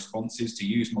coordinate our responses, to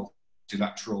use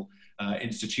multilateral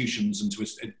institutions, and to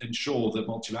ensure that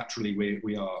multilaterally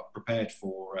we are prepared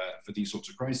for these sorts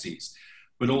of crises.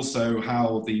 But also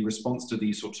how the response to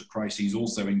these sorts of crises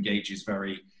also engages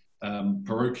very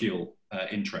parochial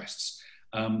interests,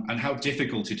 and how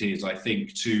difficult it is, I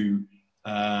think, to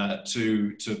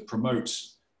promote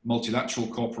multilateral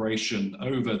cooperation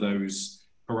over those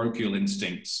parochial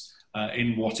instincts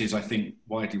in what is, I think,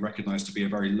 widely recognised to be a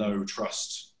very low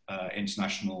trust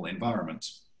international environment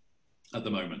at the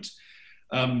moment.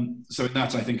 So in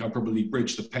that, I think I probably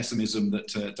bridge the pessimism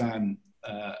that Dan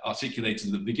articulated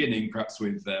at the beginning, perhaps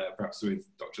with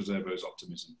Dr. Zerbo's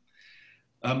optimism.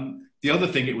 The other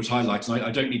thing it would highlight, and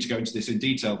I don't need to go into this in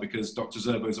detail because Dr.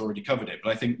 Zerbo has already covered it,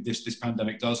 but I think this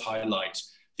pandemic does highlight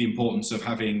the importance of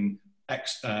having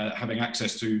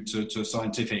access to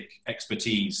scientific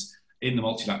expertise in the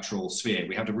multilateral sphere.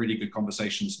 We had a really good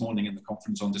conversation this morning in the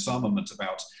conference on disarmament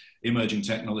about emerging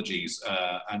technologies,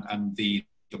 and the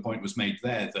point was made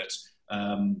there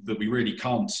that we really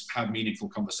can't have meaningful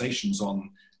conversations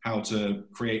on how to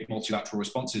create multilateral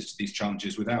responses to these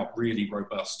challenges without really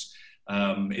robust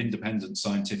independent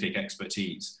scientific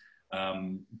expertise.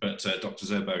 But Dr.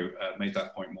 Zerbo made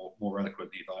that point more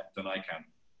eloquently than I can.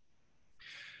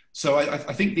 So I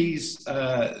think these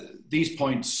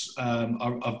points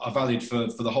are valid for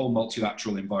the whole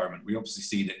multilateral environment. We obviously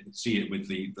see it with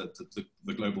the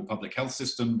global public health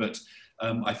system, but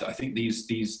I think these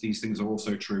things are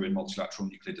also true in multilateral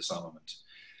nuclear disarmament.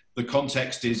 The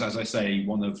context is, as I say,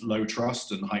 one of low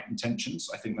trust and heightened tensions.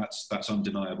 I think that's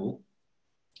undeniable.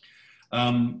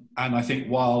 And I think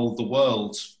while the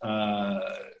world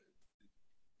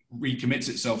recommits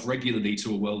itself regularly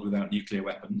to a world without nuclear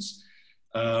weapons,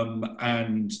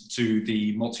 and to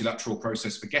the multilateral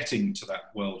process for getting to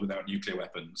that world without nuclear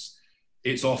weapons,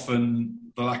 It's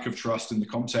often the lack of trust in the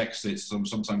context. It's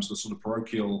sometimes the sort of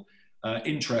parochial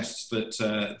interests that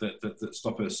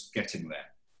stop us getting there.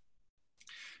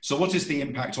 So, what is the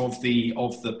impact of the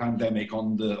pandemic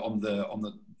on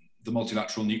the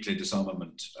multilateral nuclear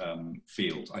disarmament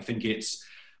field? I think it's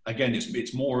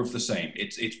more of the same.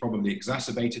 It's probably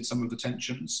exacerbated some of the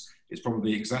tensions. It's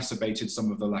probably exacerbated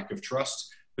some of the lack of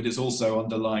trust, but it's also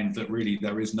underlined that really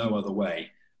there is no other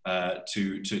way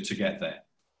to get there.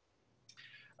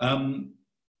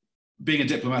 Being a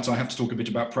diplomat, I have to talk a bit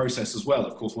about process as well.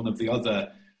 Of course, one of the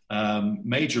other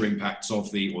major impacts or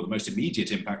the most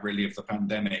immediate impact really of the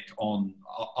pandemic on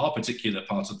our particular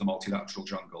part of the multilateral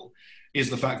jungle is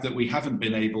the fact that we haven't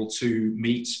been able to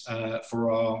meet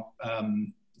for our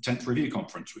 10th review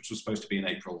conference, which was supposed to be in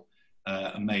April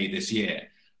and May this year.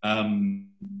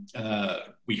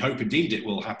 We hope indeed it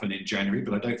will happen in January,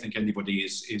 but I don't think anybody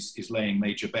is laying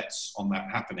major bets on that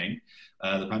happening.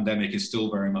 The pandemic is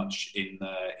still very much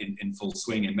in full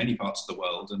swing in many parts of the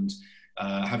world, and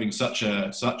having such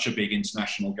a big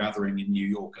international gathering in New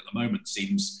York at the moment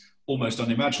seems almost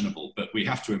unimaginable. But we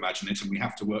have to imagine it, and we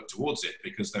have to work towards it,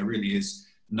 because there really is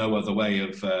no other way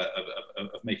of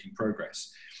making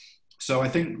progress. So I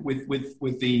think with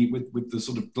the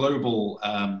sort of global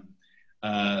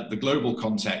the global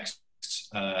context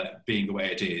being the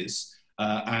way it is,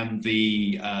 and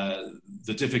the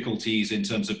difficulties in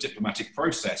terms of diplomatic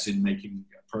process in making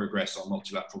progress on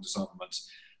multilateral disarmament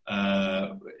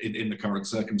in the current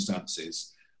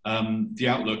circumstances, the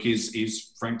outlook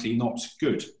is frankly not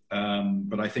good.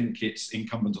 But I think it's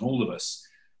incumbent on all of us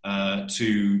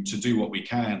to do what we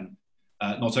can,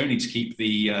 not only to keep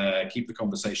the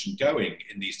conversation going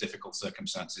in these difficult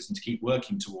circumstances and to keep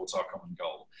working towards our common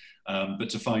goal, but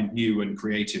to find new and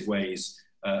creative ways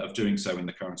of doing so in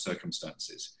the current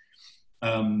circumstances.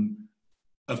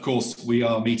 Of course, we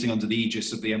are meeting under the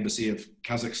aegis of the Embassy of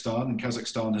Kazakhstan, and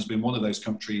Kazakhstan has been one of those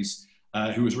countries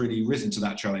who has really risen to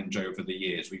that challenge over the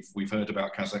years. We've heard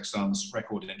about Kazakhstan's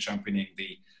record in championing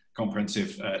the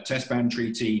comprehensive test ban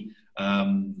treaty.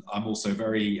 I'm also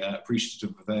very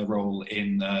appreciative of their role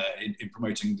in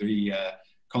promoting the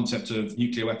concept of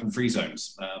nuclear weapon-free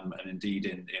zones, and indeed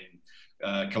in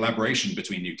collaboration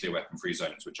between nuclear weapon-free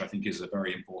zones, which I think is a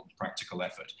very important practical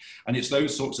effort. And it's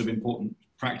those sorts of important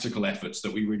practical efforts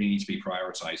that we really need to be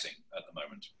prioritizing at the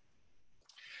moment.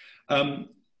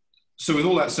 So with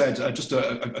all that said, just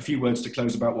a few words to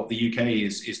close about what the UK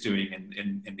is doing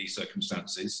in these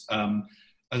circumstances.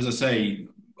 As I say,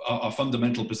 our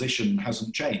fundamental position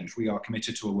hasn't changed. We are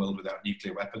committed to a world without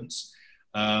nuclear weapons.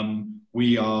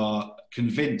 We are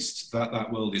convinced that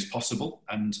that world is possible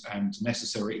and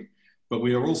necessary, but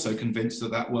we are also convinced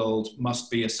that that world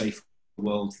must be a safer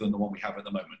world than the one we have at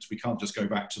the moment. We can't just go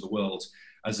back to the world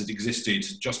as it existed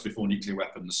just before nuclear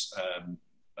weapons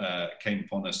came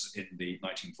upon us in the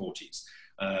 1940s.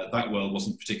 That world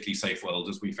wasn't a particularly safe world,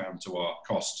 as we found to our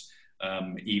cost,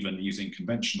 even using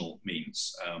conventional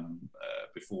means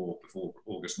before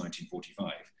August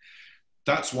 1945.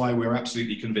 That's why we're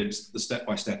absolutely convinced that the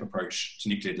step-by-step approach to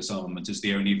nuclear disarmament is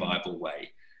the only viable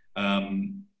way.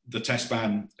 The test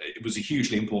ban, it was a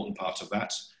hugely important part of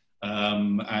that,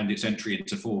 and its entry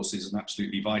into force is an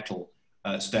absolutely vital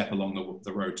step along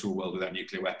the road to a world without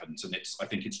nuclear weapons. And I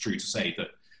think it's true to say that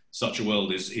such a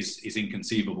world is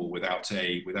inconceivable without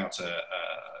an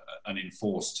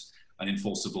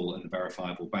enforceable and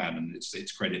verifiable ban. And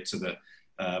it's credit to the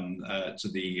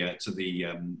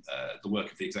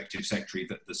work of the Executive Secretary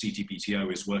that the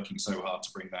CTBTO is working so hard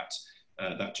to bring that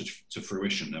to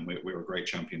fruition, and we're a great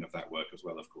champion of that work as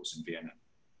well, of course, in Vienna.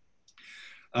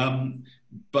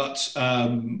 But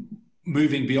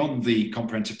moving beyond the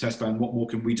comprehensive test ban, what more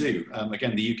can we do?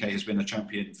 Again, the UK has been a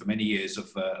champion for many years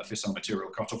of a fissile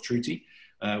material cut-off treaty.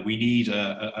 We need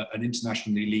an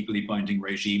internationally legally binding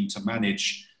regime to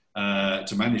manage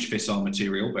fissile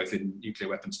material, both in nuclear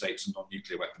weapon states and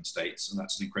non-nuclear weapon states, and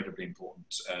that's an incredibly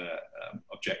important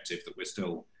objective that we're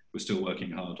still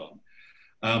working hard on.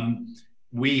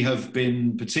 We have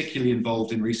been particularly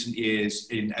involved in recent years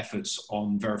in efforts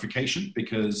on verification,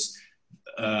 because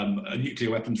a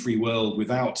nuclear weapon-free world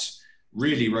without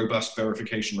really robust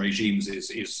verification regimes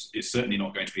is certainly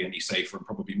not going to be any safer and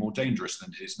probably more dangerous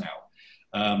than it is now.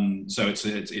 So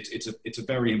it's a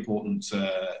very important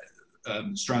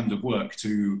strand of work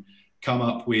to come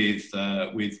up with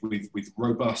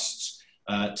robust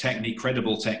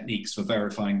credible techniques for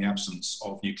verifying the absence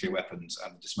of nuclear weapons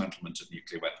and the dismantlement of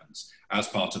nuclear weapons as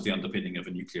part of the underpinning of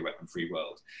a nuclear weapon-free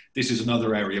world. This is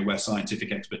another area where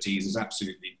scientific expertise is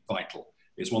absolutely vital.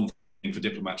 It's one thing for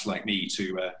diplomats like me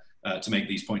to to make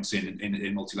these points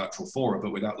in multilateral fora,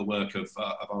 but without the work of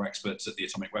our experts at the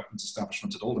Atomic Weapons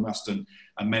Establishment at Aldermaston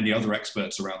and many other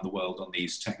experts around the world on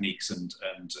these techniques and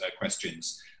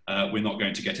questions, we're not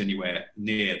going to get anywhere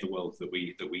near the world that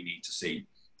we need to see.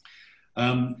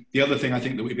 The other thing I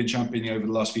think that we've been championing over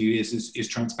the last few years is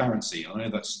transparency. I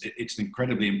know it's an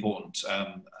incredibly important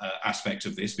aspect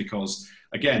of this because,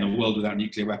 again, a world without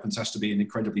nuclear weapons has to be an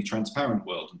incredibly transparent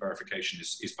world, and verification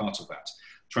is part of that.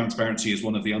 Transparency is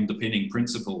one of the underpinning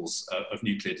principles of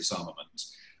nuclear disarmament,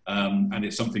 and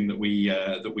it's something that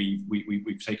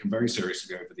we've taken very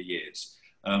seriously over the years.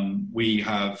 We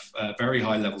have very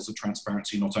high levels of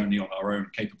transparency, not only on our own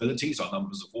capabilities, our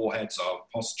numbers of warheads, our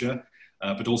posture,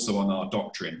 but also on our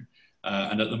doctrine.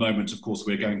 And at the moment, of course,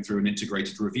 we're going through an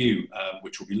integrated review,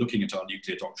 which will be looking at our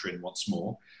nuclear doctrine once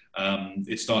more.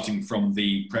 It's starting from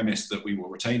the premise that we will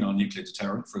retain our nuclear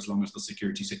deterrent for as long as the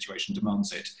security situation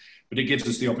demands it. But it gives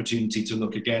us the opportunity to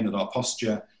look again at our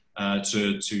posture,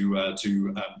 to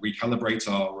recalibrate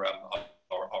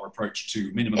our approach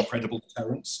to minimum credible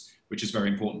deterrence, which is very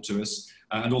important to us,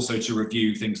 and also to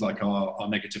review things like our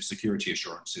negative security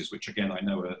assurances, which again I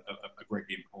know are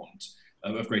greatly important,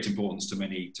 of great importance to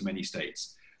many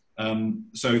states.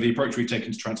 So the approach we've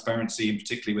taken to transparency, and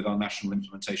particularly with our national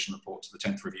implementation report to the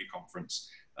 10th Review Conference,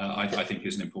 I think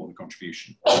is an important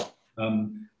contribution.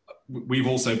 We've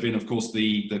also been, of course,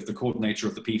 the coordinator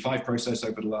of the P5 process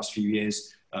over the last few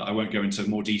years. I won't go into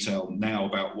more detail now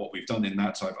about what we've done in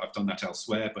that. I've done that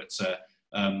elsewhere, but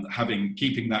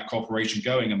keeping that cooperation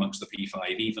going amongst the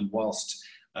P5, even whilst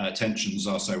tensions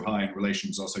are so high and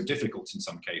relations are so difficult in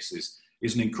some cases,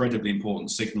 is an incredibly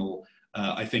important signal,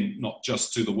 I think, not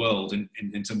just to the world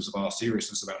in terms of our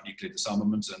seriousness about nuclear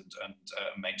disarmament and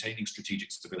maintaining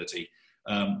strategic stability,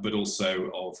 but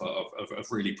also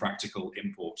of really practical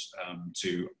import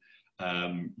to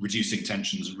reducing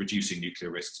tensions and reducing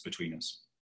nuclear risks between us.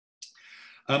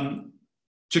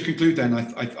 To conclude then,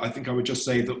 I think I would just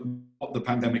say that what the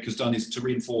pandemic has done is to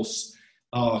reinforce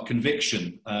our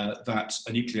conviction that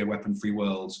a nuclear weapon-free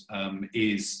world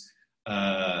is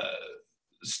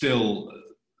still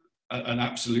an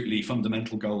absolutely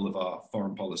fundamental goal of our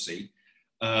foreign policy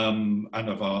and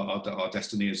of our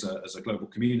destiny as a global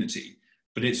community.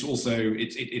 But it's also,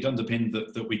 it underpinned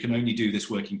that we can only do this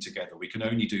working together. We can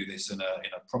only do this in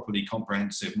a properly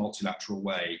comprehensive, multilateral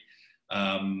way,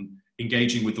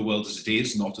 engaging with the world as it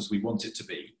is, not as we want it to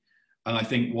be. And I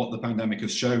think what the pandemic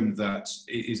has shown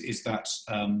is that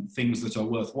things that are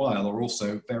worthwhile are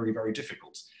also very, very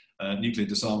difficult. Nuclear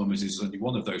disarmament is only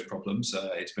one of those problems.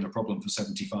 It's been a problem for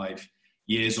 75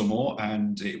 years or more,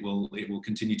 and it will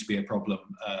continue to be a problem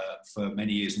for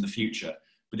many years in the future.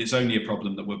 But it's only a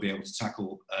problem that we'll be able to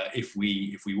tackle if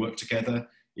we work together,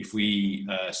 if we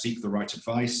seek the right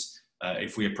advice,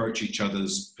 if we approach each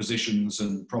other's positions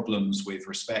and problems with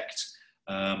respect,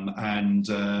 and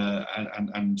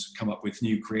come up with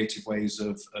new creative ways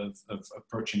of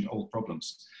approaching old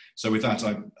problems. So with that,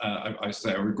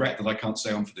 I regret that I can't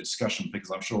stay on for the discussion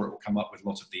because I'm sure it will come up with a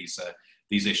lot of these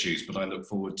issues. But I look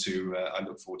forward to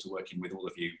working with all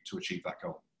of you to achieve that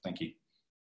goal. Thank you.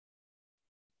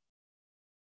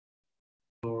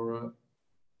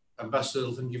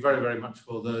 Ambassador, thank you very, very much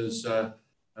for those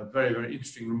very, very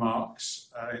interesting remarks.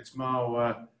 It's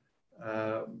now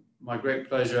my great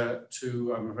pleasure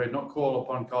to, I'm afraid, not call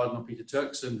upon Cardinal Peter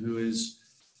Turkson, who is,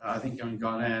 I think, on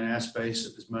Ghanaian airspace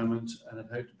at this moment and had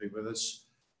hoped to be with us,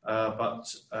 but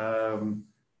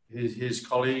his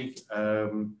colleague,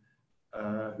 who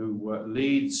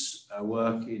leads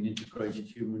work in integrated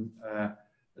human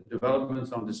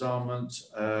development on disarmament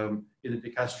in the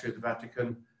Dicastery of the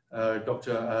Vatican,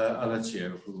 Dr. Alessio,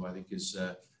 who I think is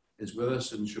with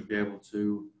us and should be able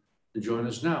to join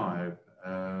us now, I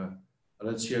hope.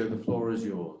 Alessio, the floor is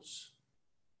yours.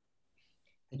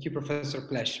 Thank you, Professor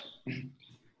Plesch.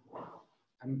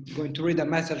 I'm going to read a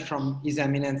message from His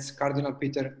Eminence Cardinal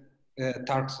Peter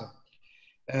Turkson.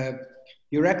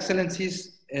 Your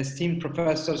Excellencies, esteemed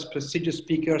professors, prestigious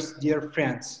speakers, dear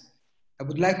friends, I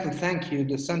would like to thank you,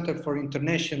 the Center for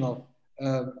International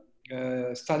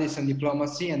Studies and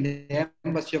Diplomacy and the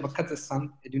Embassy of Kazakhstan,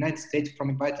 the United States, for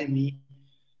inviting me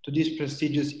to this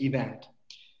prestigious event.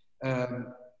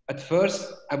 At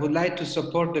first, I would like to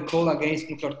support the call against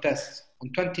nuclear tests. On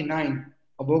 29th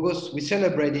of August, we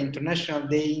celebrate the International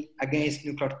Day Against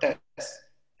Nuclear Tests,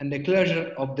 and the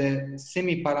closure of the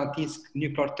Semipalatinsk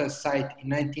nuclear test site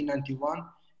in 1991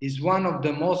 is one of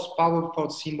the most powerful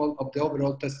symbols of the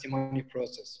overall testimony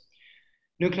process.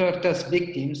 Nuclear test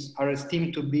victims are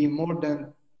estimated to be more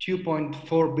than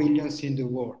 2.4 billion in the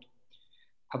world.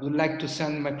 I would like to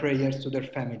send my prayers to their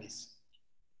families.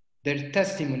 Their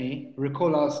testimony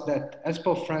recalls us that, as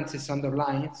Pope Francis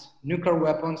underlines, nuclear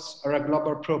weapons are a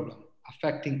global problem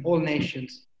affecting all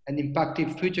nations and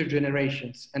impacting future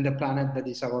generations and the planet that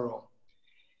is our own.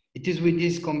 It is with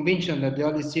this conviction that the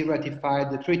LDC ratified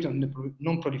the Treaty on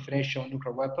Non-Proliferation of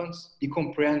Nuclear Weapons, the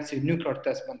Comprehensive Nuclear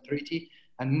Test Ban Treaty,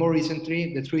 and more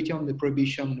recently, the Treaty on the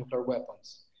Prohibition of Nuclear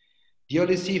Weapons. The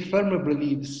LDC firmly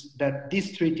believes that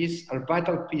these treaties are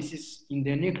vital pieces in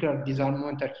the nuclear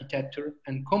disarmament architecture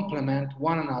and complement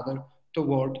one another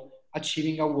toward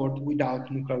achieving a world without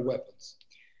nuclear weapons.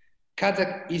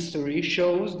 Kazakh history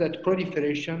shows that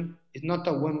proliferation is not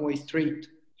a one-way street.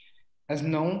 As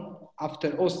known,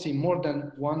 after hosting more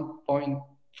than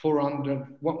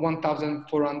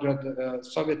 1,400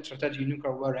 Soviet strategic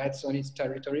nuclear warheads on its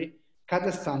territory,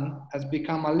 Kazakhstan has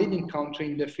become a leading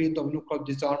country in the field of nuclear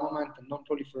disarmament and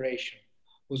non-proliferation,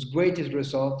 whose greatest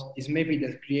result is maybe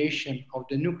the creation of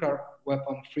the nuclear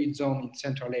weapon-free zone in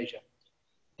Central Asia.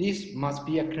 This must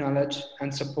be acknowledged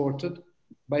and supported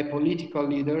by political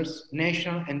leaders,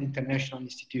 national and international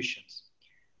institutions.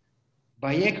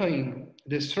 By echoing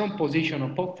the strong position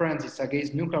of Pope Francis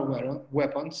against nuclear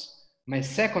weapons, my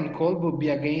second call would be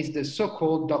against the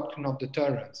so-called doctrine of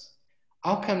deterrence.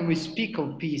 How can we speak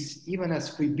of peace even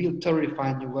as we build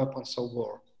terrifying new weapons of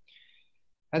war?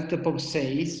 As the Pope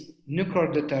says,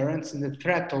 nuclear deterrence and the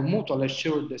threat of mutual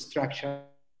assured destruction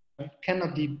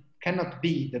cannot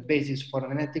be the basis for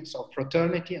an ethics of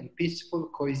fraternity and peaceful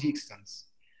coexistence.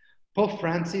 Pope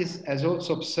Francis has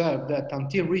also observed that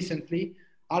until recently,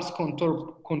 arms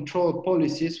control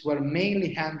policies were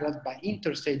mainly handled by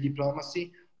interstate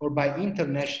diplomacy or by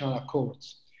international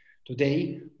accords.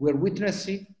 Today, we're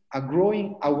witnessing a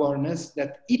growing awareness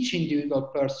that each individual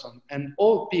person and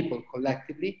all people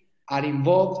collectively are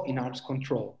involved in arms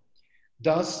control.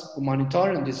 Thus,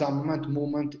 humanitarian disarmament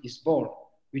movement is born,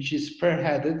 which is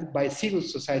spearheaded by civil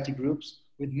society groups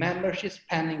with membership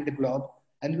spanning the globe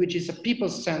and which is a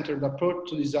people-centered approach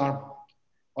to disarmament.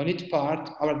 On its part,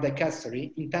 our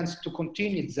dicastery intends to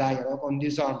continue its dialogue on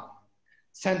disarmament,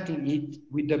 centering it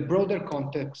with the broader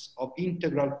context of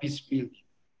integral peace building.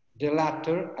 The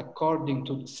latter, according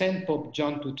to Saint Pope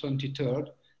John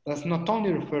XXIII, does not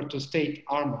only refer to state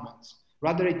armaments,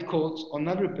 rather it calls on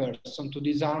every person to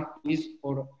disarm his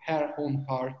or her own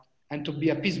part and to be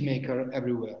a peacemaker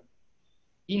everywhere.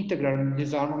 Integral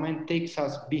disarmament takes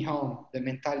us beyond the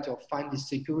mentality of finding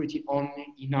security only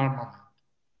in armament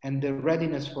and the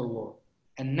readiness for war,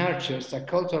 and nurtures a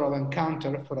culture of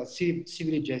encounter for a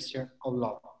civilization of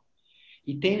love.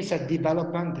 It aims at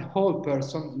developing the whole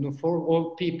person for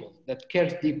all people that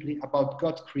cares deeply about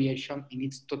God's creation in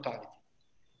its totality.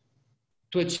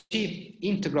 To achieve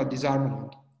integral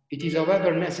disarmament, it is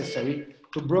however necessary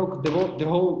to break the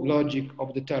whole logic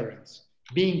of deterrence,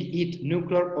 being it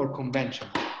nuclear or conventional.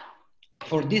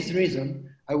 For this reason,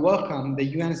 I welcome the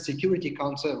UN Security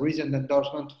Council recent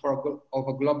endorsement of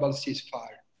a global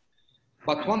ceasefire.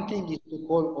 But one thing is to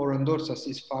call or endorse a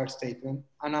ceasefire statement,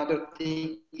 another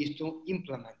thing is to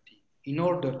implement it. In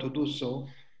order to do so,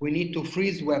 we need to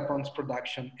freeze weapons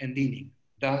production and dealing.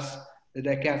 Thus, the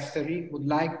dicastery would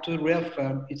like to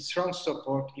reaffirm its strong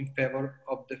support in favor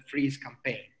of the freeze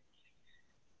campaign.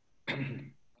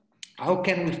 How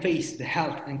can we face the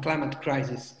health and climate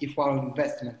crisis if our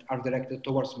investments are directed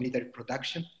towards military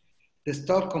production? The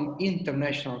Stockholm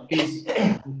International Peace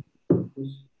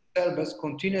Service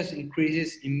continuous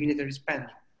increases in military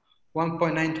spending,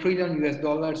 $1.9 trillion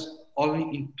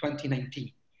only in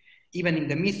 2019. Even in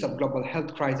the midst of global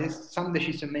health crisis, some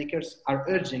decision makers are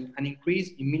urging an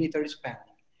increase in military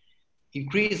spending.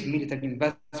 Increased military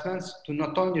investments to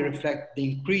not only reflect the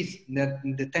increase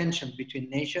in the tension between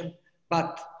nations,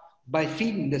 but by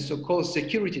feeding the so-called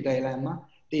security dilemma,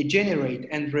 they generate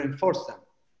and reinforce them.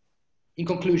 In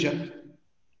conclusion,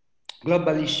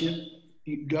 global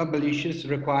issues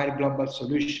require global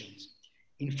solutions.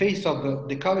 In face of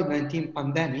the COVID-19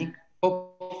 pandemic,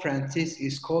 Pope Francis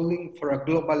is calling for a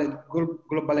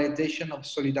globalization of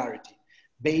solidarity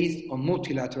based on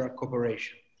multilateral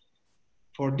cooperation.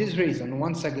 For this reason,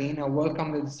 once again, I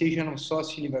welcome the decision of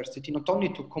SOAS University not only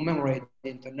to commemorate the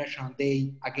International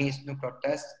Day Against Nuclear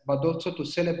Tests, but also to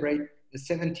celebrate the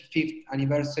 75th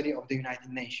anniversary of the United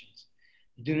Nations.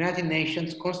 The United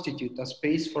Nations constitute a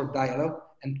space for dialogue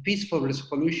and peaceful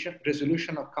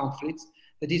resolution of conflicts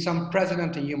that is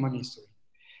unprecedented in human history.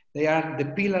 They are the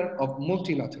pillar of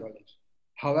multilateralism.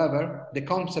 However, the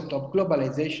concept of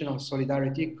globalization of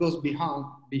solidarity goes beyond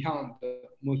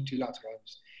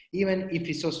multilateralism, even if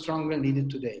it's so strongly needed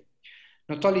today.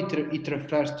 Not only it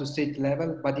refers to state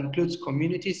level, but includes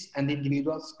communities and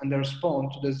individuals and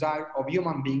respond to the desire of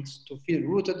human beings to feel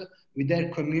rooted with their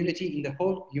community in the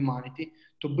whole humanity,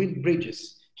 to build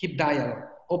bridges, keep dialogue,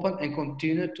 open and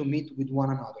continue to meet with one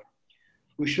another.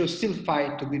 We should still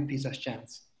fight to give peace a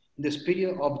chance. In the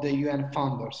spirit of the UN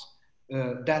founders,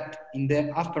 that in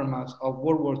the aftermath of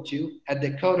World War II had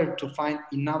the courage to find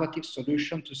innovative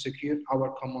solutions to secure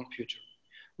our common future.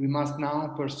 We must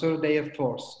now pursue their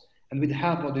efforts and with the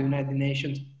help of the United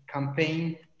Nations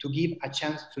campaign to give a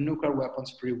chance to nuclear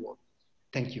weapons-free world.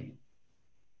 Thank you.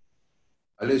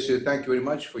 Alessio, thank you very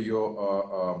much for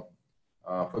your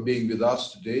for being with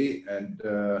us today, and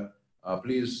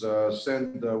please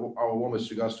send our warmest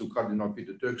regards to Cardinal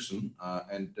Peter Turkson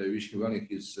and wish him well in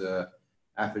his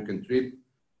African trip.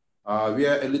 We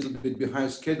are a little bit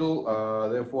behind schedule,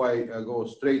 therefore I go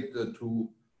straight to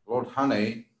Lord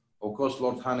Haney. Of course,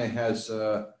 Lord Haney has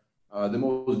the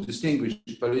most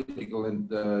distinguished political and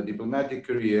diplomatic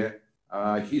career.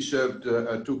 He served,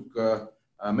 took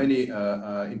many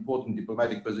important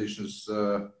diplomatic positions,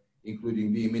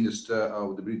 including being Minister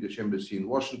of the British Embassy in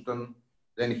Washington.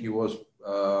 Then he was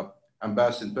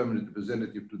ambassador and permanent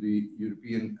representative to the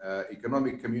European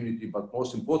Economic Community, but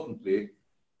most importantly,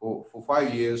 for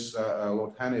 5 years,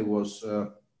 Lord Haney was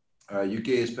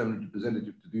UK's permanent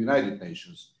representative to the United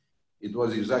Nations. It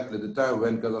was exactly the time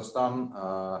when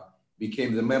Kazakhstan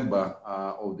became the member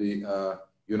of the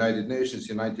United Nations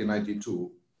in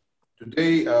 1992.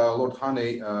 Today, Lord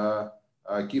Haney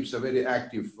keeps a very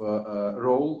active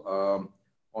role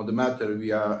on the matter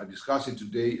we are discussing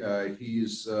today. He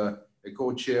is a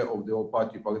co-chair of the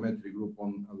All-Party Parliamentary Group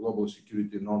on Global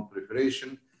Security and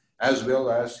Non-Proliferation, as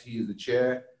well as he is the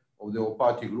chair of the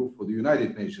All-Party Group for the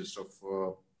United Nations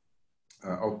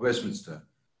of Westminster.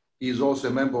 He is also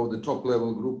a member of the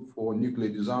top-level group for nuclear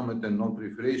disarmament and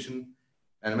non-proliferation,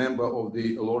 and a member of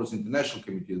the Lord's International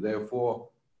Committee. Therefore,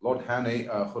 Lord Haney,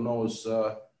 who knows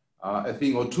a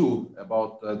thing or two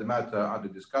about the matter under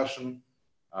discussion,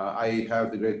 I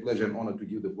have the great pleasure and honor to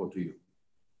give the floor to you.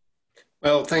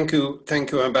 Well, thank you,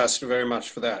 Ambassador, very much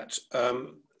for that.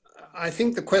 I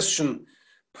think the question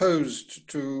posed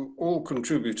to all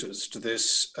contributors to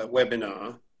this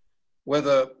webinar,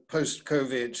 whether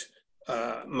post-COVID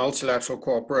multilateral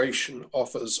cooperation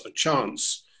offers a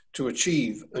chance to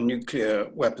achieve a nuclear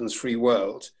weapons-free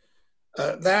world,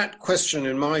 that question,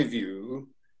 in my view,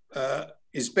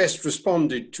 is best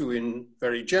responded to in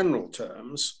very general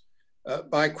terms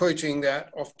by quoting that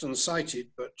often cited,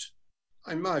 but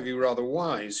in my view rather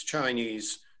wise,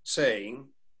 Chinese saying,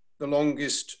 the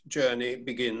longest journey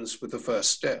begins with the first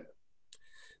step.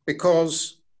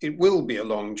 Because it will be a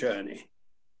long journey.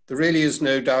 There really is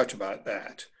no doubt about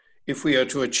that if we are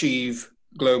to achieve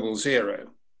global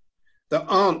zero. There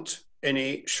aren't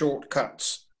any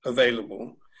shortcuts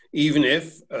available, even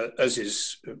if, as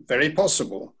is very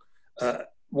possible,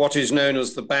 what is known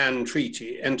as the Ban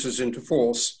Treaty enters into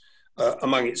force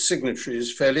among its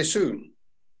signatories fairly soon,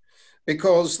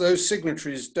 because those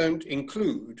signatories don't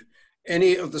include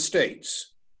any of the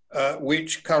states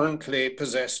which currently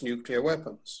possess nuclear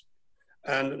weapons.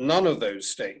 And none of those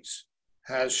states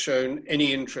has shown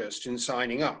any interest in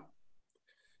signing up.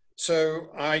 So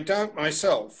I doubt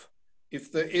myself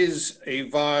if there is a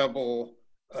viable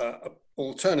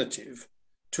alternative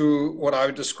to what I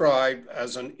would describe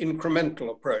as an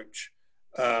incremental approach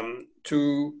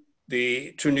to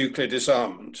nuclear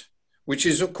disarmament, which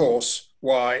is, of course,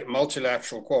 why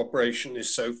multilateral cooperation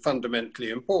is so fundamentally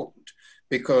important,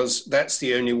 because that's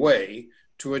the only way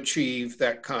to achieve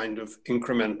that kind of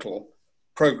incremental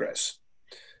progress.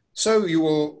 So you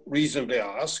will reasonably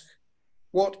ask,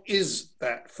 what is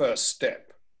that first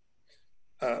step?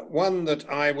 One that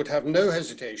I would have no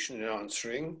hesitation in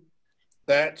answering,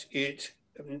 that it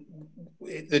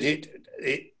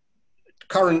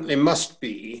currently must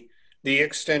be the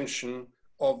extension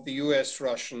of the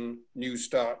US-Russian New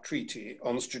START Treaty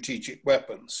on strategic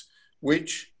weapons,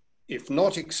 which, if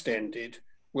not extended,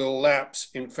 will lapse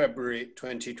in February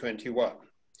 2021.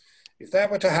 If that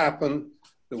were to happen,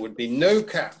 there would be no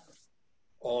cap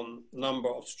on number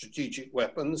of strategic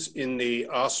weapons in the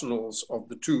arsenals of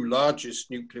the two largest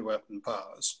nuclear weapon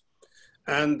powers,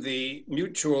 and the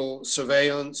mutual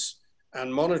surveillance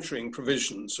and monitoring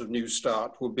provisions of New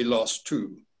START would be lost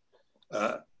too.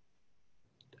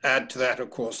 Add to that,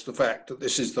 of course, the fact that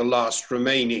this is the last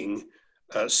remaining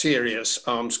serious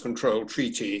arms control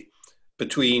treaty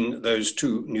between those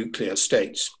two nuclear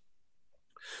states.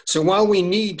 So while we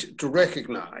need to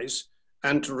recognize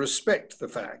and to respect the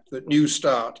fact that New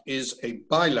START is a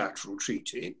bilateral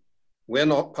treaty, we're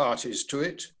not parties to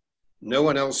it, no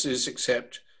one else is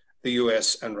except the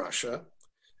US and Russia,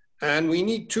 And we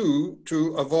need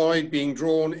to avoid being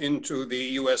drawn into the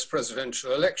US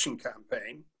presidential election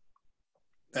campaign.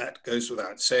 That goes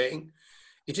without saying.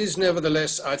 It is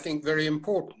nevertheless, I think, very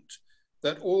important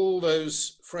that all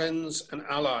those friends and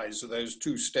allies of those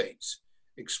two states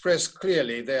express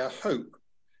clearly their hope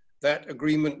that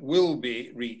agreement will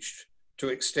be reached to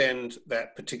extend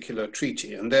that particular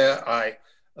treaty. And there I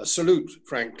salute,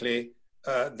 frankly,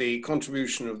 the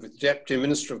contribution of the Deputy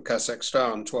Minister of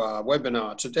Kazakhstan to our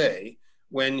webinar today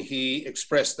when he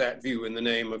expressed that view in the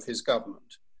name of his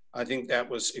government. I think that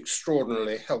was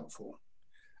extraordinarily helpful.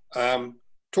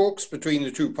 Talks between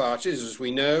the two parties, as we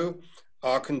know,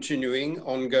 are continuing,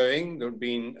 ongoing. There have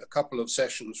been a couple of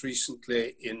sessions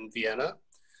recently in Vienna.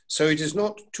 So it is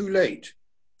not too late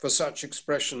for such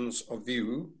expressions of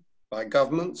view by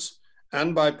governments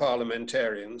and by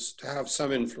parliamentarians to have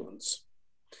some influence.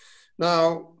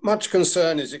 Now, much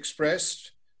concern is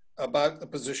expressed about the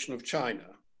position of China,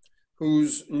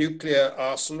 whose nuclear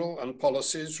arsenal and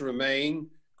policies remain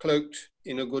cloaked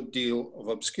in a good deal of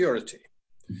obscurity.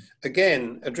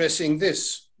 Again, addressing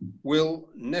this will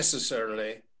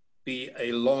necessarily be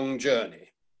a long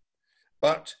journey,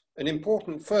 but an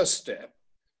important first step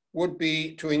would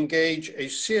be to engage a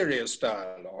serious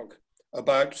dialogue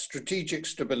about strategic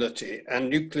stability and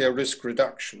nuclear risk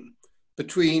reduction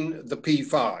between the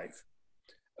P5.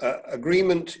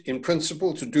 Agreement in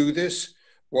principle to do this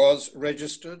was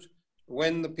registered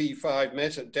when the P5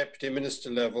 met at deputy minister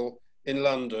level in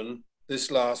London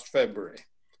this last February.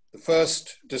 The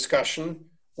first discussion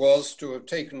was to have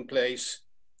taken place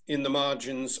in the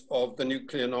margins of the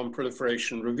Nuclear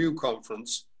Non-Proliferation Review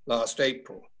Conference last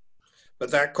April.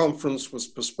 But that conference was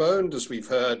postponed, as we've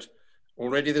heard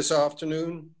already this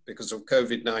afternoon, because of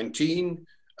COVID-19,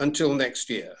 until next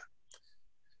year.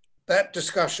 That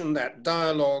discussion, that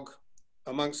dialogue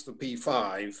amongst the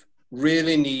P5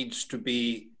 really needs to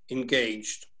be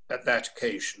engaged at that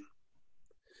occasion.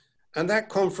 And that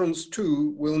conference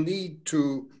too will need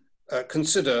to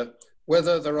consider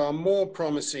whether there are more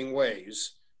promising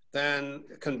ways than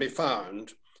can be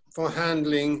found for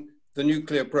handling the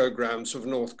nuclear programs of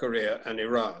North Korea and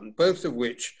Iran, both of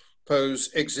which pose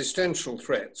existential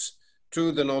threats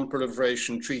to the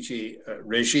Non-Proliferation Treaty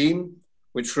regime,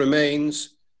 which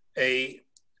remains a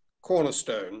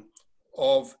cornerstone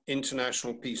of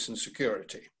international peace and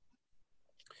security.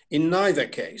 In neither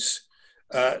case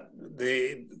can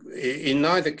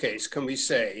we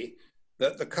say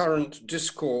that the current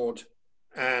discord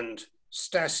and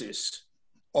stasis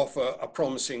offer a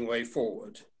promising way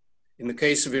forward. In the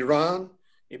case of Iran,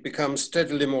 it becomes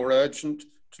steadily more urgent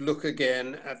to look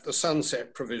again at the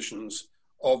sunset provisions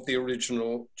of the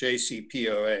original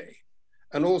JCPOA,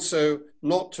 and also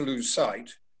not to lose sight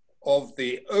of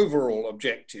the overall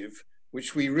objective,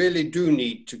 which we really do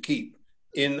need to keep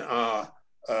in our,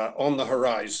 on the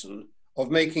horizon, of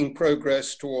making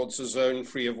progress towards a zone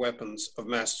free of weapons of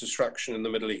mass destruction in the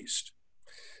Middle East.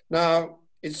 Now,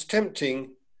 it's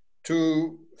tempting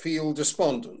to feel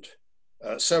despondent.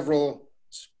 Several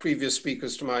previous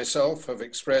speakers to myself have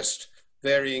expressed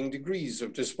varying degrees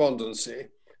of despondency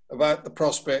about the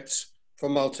prospects for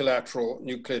multilateral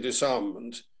nuclear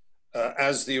disarmament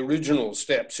as the original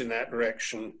steps in that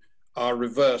direction are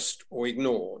reversed or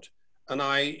ignored. And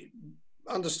I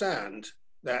understand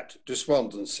that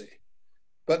despondency.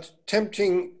 But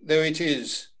tempting though it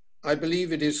is, I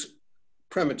believe it is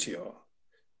premature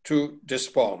to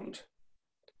despond.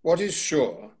 What is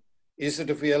sure is that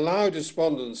if we allow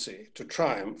despondency to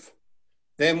triumph,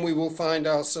 then we will find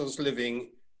ourselves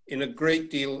living in a great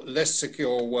deal less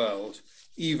secure world,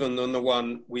 even than the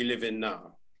one we live in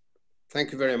now.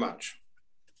 Thank you very much.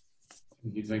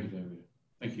 Thank you, David.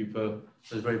 Thank you for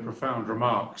those very profound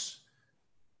remarks.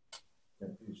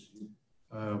 Thank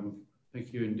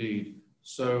you indeed.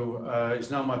 So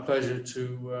it's now my pleasure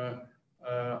to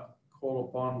call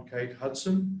upon Kate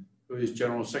Hudson, who is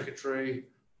General Secretary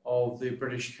of the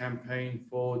British Campaign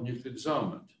for Nuclear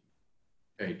Disarmament.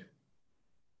 Kate.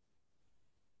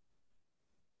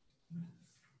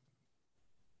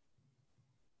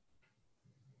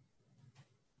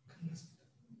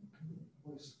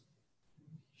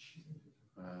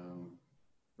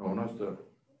 No, not the.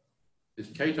 Is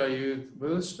Kate, are you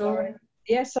with us still? Sorry.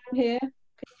 Yes, I'm here.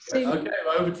 Okay, well,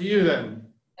 over to you then.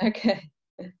 Okay.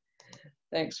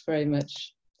 Thanks very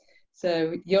much.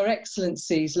 So, Your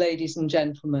Excellencies, ladies and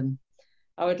gentlemen,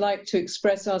 I would like to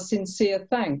express our sincere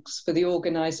thanks for the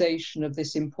organisation of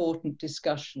this important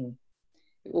discussion.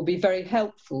 It will be very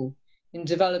helpful in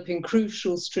developing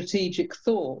crucial strategic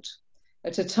thought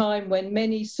at a time when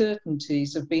many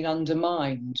certainties have been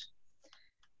undermined.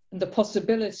 And the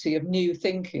possibility of new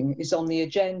thinking is on the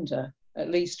agenda,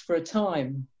 at least for a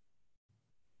time.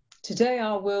 Today,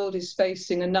 our world is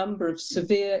facing a number of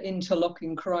severe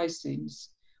interlocking crises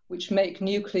which make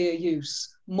nuclear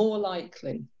use more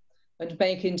likely and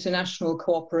make international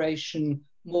cooperation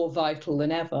more vital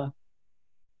than ever.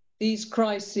 These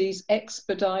crises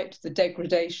expedite the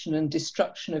degradation and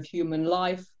destruction of human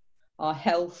life, our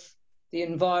health, the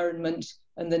environment,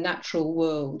 and the natural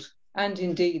world, and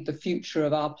indeed the future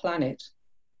of our planet.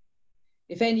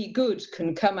 If any good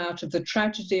can come out of the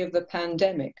tragedy of the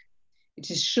pandemic, it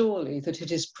is surely that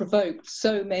it has provoked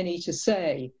so many to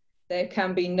say there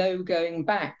can be no going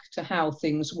back to how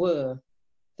things were,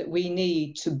 that we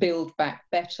need to build back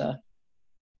better.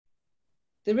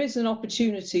 There is an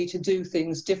opportunity to do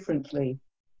things differently,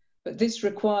 but this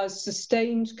requires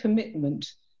sustained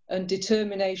commitment and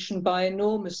determination by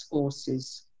enormous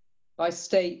forces, by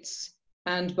states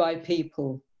and by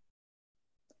people.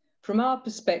 From our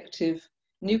perspective,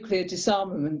 nuclear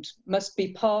disarmament must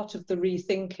be part of the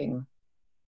rethinking.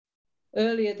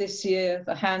 Earlier this year,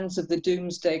 the hands of the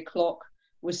doomsday clock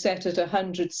were set at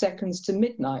 100 seconds to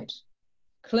midnight,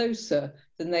 closer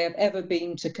than they have ever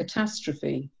been to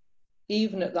catastrophe,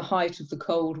 even at the height of the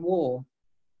Cold War.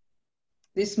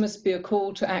 This must be a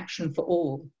call to action for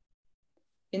all.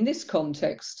 In this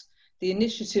context, the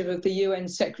initiative of the UN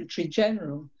Secretary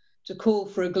General to call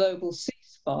for a global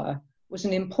ceasefire was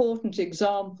an important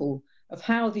example of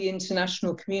how the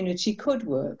international community could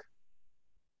work.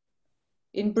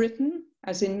 In Britain,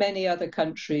 as in many other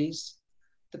countries,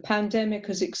 the pandemic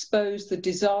has exposed the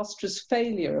disastrous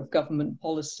failure of government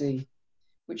policy,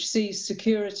 which sees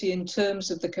security in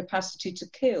terms of the capacity to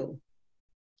kill,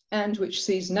 and which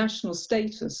sees national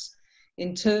status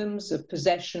in terms of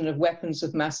possession of weapons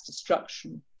of mass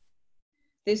destruction.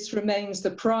 This remains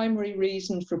the primary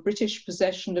reason for British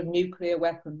possession of nuclear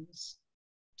weapons,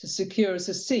 to secure us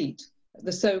a seat at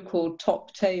the so-called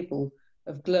top table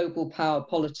of global power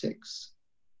politics.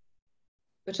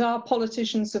 But our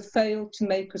politicians have failed to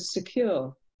make us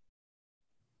secure.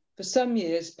 For some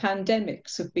years,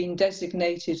 pandemics have been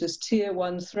designated as tier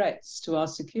 1 threats to our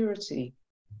security.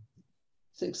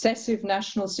 Successive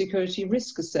national security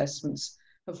risk assessments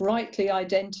have rightly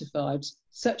identified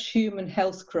such human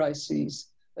health crises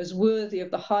as worthy of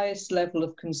the highest level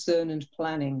of concern and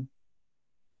planning.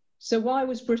 So why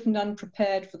was Britain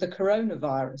unprepared for the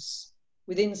coronavirus,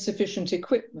 with insufficient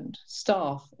equipment,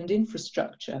 staff, and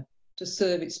infrastructure to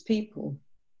serve its people?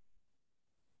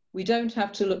 We don't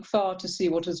have to look far to see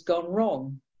what has gone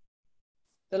wrong.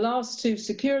 The last 2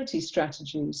 security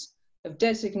strategies have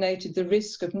designated the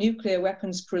risk of nuclear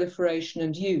weapons proliferation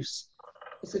and use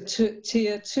as a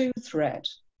tier 2 threat,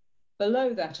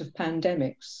 below that of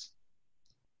pandemics.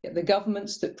 Yet the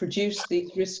governments that produced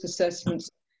these risk assessments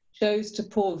chose to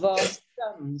pour vast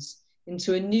sums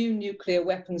into a new nuclear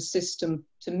weapons system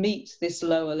to meet this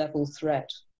lower level threat.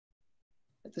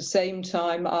 At the same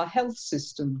time, our health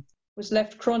system was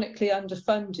left chronically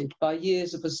underfunded by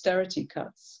years of austerity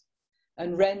cuts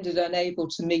and rendered unable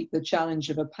to meet the challenge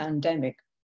of a pandemic.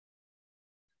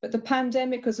 But the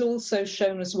pandemic has also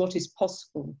shown us what is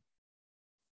possible.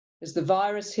 As the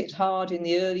virus hit hard in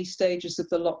the early stages of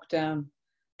the lockdown,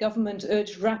 government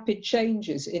urged rapid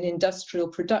changes in industrial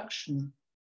production.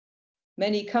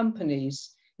 Many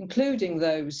companies, including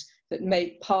those that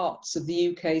make parts of the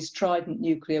UK's Trident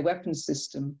nuclear weapons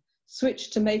system,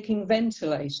 switched to making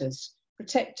ventilators,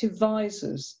 protective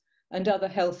visors, and other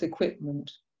health equipment.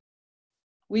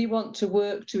 We want to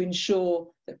work to ensure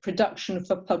that production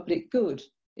for public good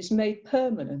is made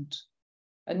permanent,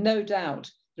 and no doubt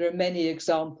there are many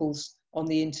examples on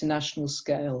the international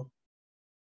scale.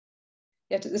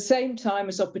 Yet at the same time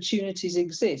as opportunities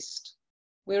exist,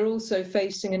 we're also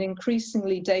facing an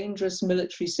increasingly dangerous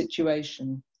military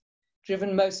situation,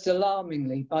 driven most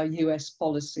alarmingly by US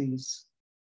policies.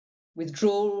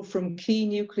 Withdrawal from key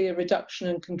nuclear reduction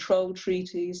and control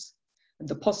treaties, and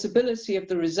the possibility of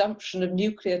the resumption of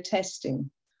nuclear testing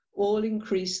all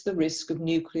increase the risk of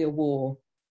nuclear war.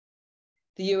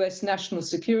 The US national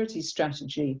security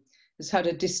strategy has had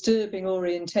a disturbing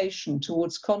orientation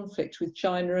towards conflict with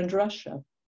China and Russia,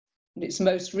 and its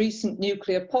most recent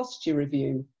nuclear posture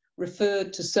review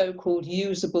referred to so-called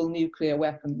usable nuclear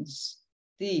weapons.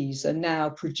 These are now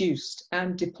produced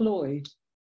and deployed.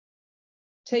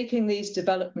 Taking these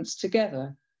developments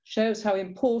together shows how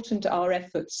important our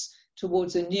efforts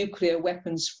towards a nuclear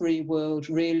weapons-free world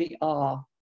really are.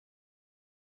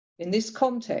 In this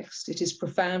context, it is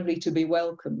profoundly to be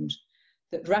welcomed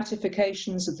that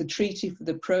ratifications of the Treaty for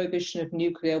the Prohibition of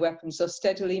Nuclear Weapons are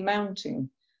steadily mounting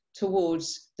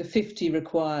towards the 50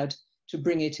 required to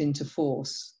bring it into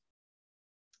force.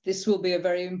 This will be a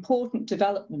very important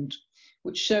development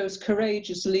which shows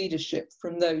courageous leadership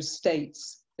from those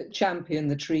states that champion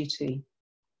the treaty.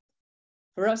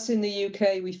 For us in the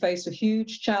UK, we face a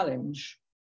huge challenge.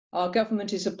 Our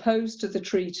government is opposed to the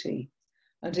treaty,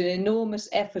 and an enormous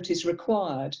effort is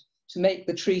required to make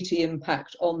the treaty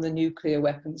impact on the nuclear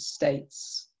weapons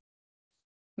states.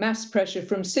 Mass pressure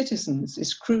from citizens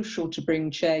is crucial to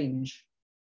bring change.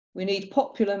 We need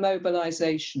popular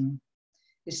mobilisation,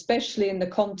 especially in the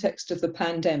context of the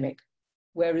pandemic,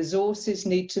 where resources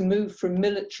need to move from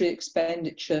military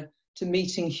expenditure to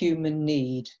meeting human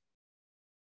need.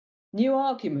 New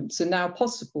arguments are now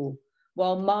possible,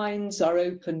 while minds are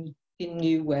open in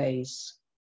new ways.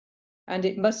 And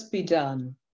it must be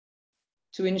done.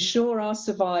 To ensure our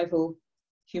survival,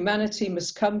 humanity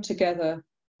must come together,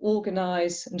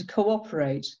 organise and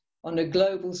cooperate on a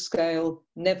global scale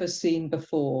never seen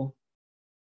before.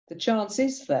 The chance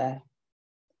is there.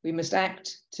 We must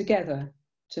act together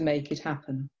to make it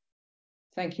happen.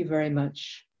 Thank you very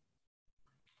much.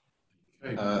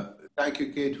 Thank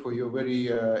you, Kate, for your very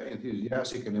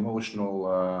enthusiastic and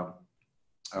emotional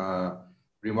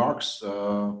remarks.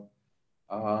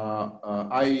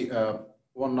 I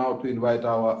want now to invite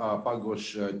our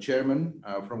PAGOSH chairman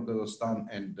from Kazakhstan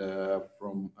and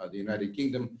from the United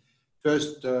Kingdom.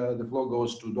 First, the floor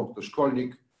goes to Dr.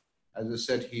 Shkolnik. As I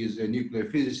said, he is a nuclear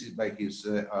physicist by his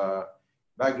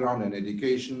background and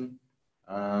education.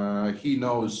 He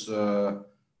knows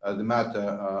the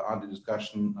matter under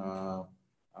discussion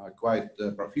quite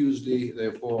profusely.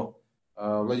 Therefore,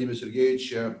 Vladimir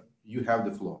Sergeyevich, you have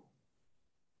the floor.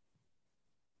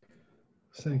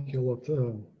 Thank you a lot.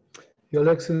 Your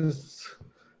Excellencies,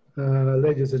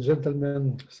 ladies and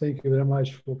gentlemen, thank you very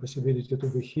much for the possibility to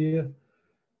be here.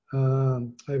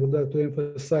 I would like to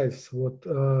emphasize what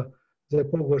the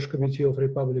PAGOSH Committee of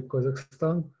Republic of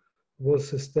Kazakhstan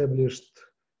was established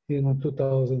in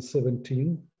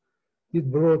 2017.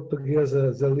 It brought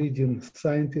together the leading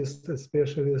scientists and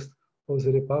specialists of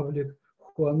the Republic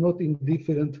who are not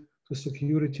indifferent to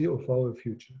security of our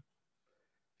future.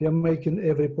 We are making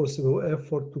every possible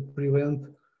effort to prevent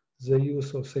the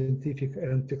use of scientific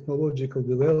and technological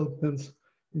developments,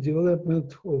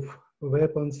 development of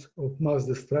weapons of mass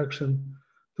destruction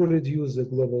to reduce the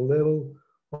global level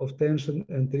of tension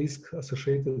and risk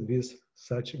associated with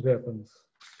such weapons.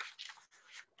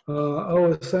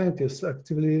 Our scientists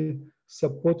actively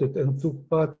supported and took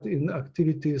part in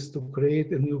activities to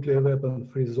create a nuclear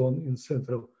weapon-free zone in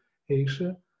Central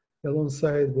Asia,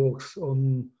 alongside works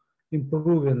on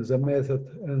improving the method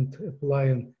and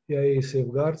applying EIA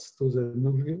safeguards to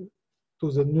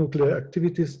the nuclear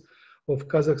activities of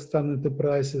Kazakhstan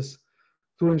enterprises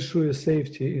to ensure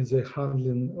safety in the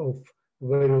handling of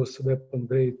various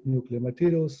weapon-grade nuclear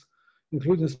materials,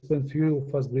 including spent fuel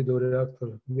fast breeder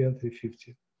reactor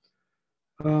VN350.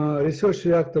 Research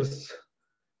reactors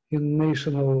in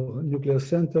National Nuclear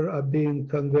Center are being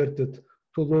converted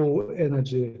to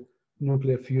low-energy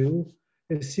nuclear fuel.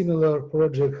 A similar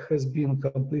project has been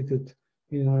completed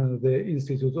in the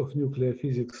Institute of Nuclear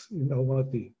Physics in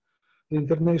Almaty. The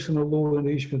International Low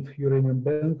Enrichment Uranium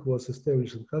Bank was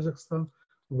established in Kazakhstan,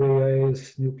 where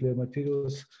EIA's nuclear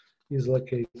materials is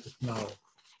located now.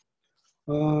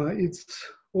 It's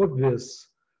obvious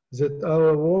that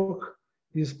our work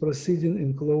is proceeding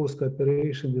in close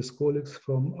cooperation with colleagues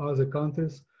from other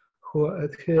countries who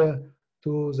adhere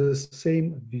to the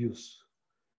same views.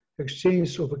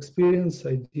 Exchange of experience,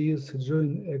 ideas,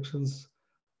 joint actions,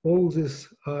 all these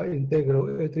are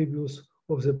integral attributes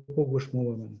of the PAGOSH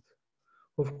movement.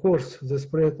 Of course, the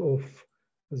spread of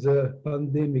the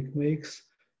pandemic makes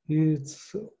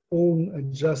its own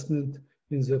adjustment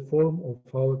in the form of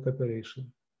our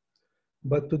cooperation.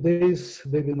 But today's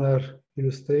webinar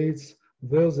illustrates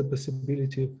well the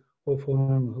possibility of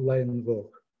online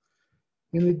work.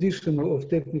 In addition of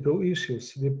technical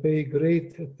issues, we pay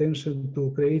great attention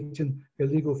to creating a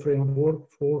legal framework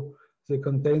for the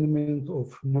containment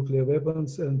of nuclear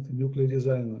weapons and nuclear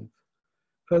disarmament.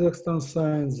 Kazakhstan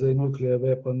signed the Nuclear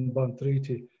Weapon Ban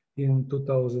Treaty in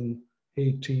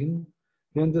 2018.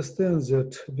 We understand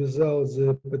that without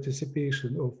the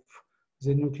participation of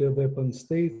the nuclear weapon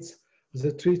states,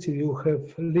 the treaty will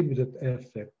have limited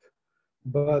effect.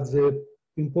 But the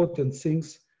important thing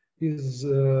is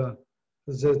that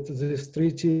this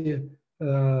treaty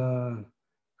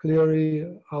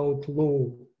clearly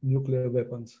outlaws nuclear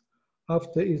weapons.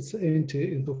 After its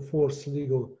entry into force,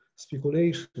 legal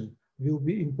speculation will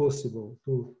be impossible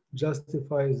to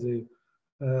justify the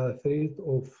threat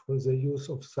of the use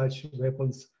of such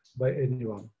weapons by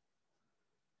anyone.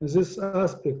 In this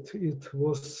aspect, it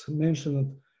was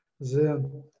mentioned the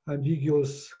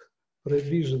ambiguous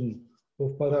provision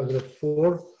of paragraph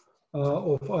 4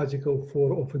 of Article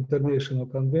 4 of International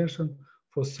Convention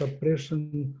for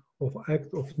suppression of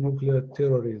act of nuclear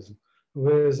terrorism,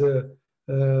 where the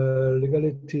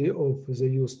legality of the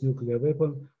use of nuclear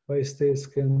weapon by states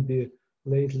can be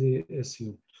lightly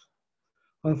assumed.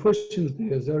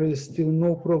 Unfortunately, there is still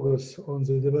no progress on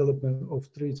the development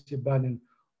of treaty banning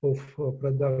of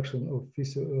production of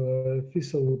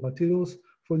fissile materials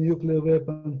for nuclear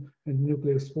weapon and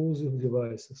nuclear explosive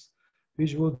devices,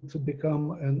 which would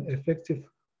become an effective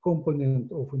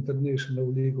component of international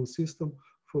legal system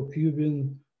for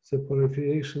curbing the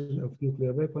proliferation of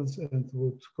nuclear weapons and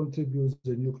would contribute to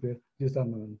the nuclear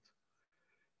disarmament.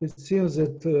 It seems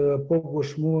that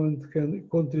POGOSH movement can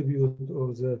contribute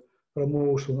to the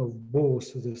promotion of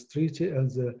both this treaty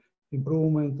and the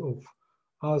improvement of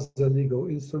other legal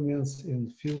instruments in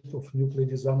the field of nuclear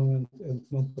disarmament and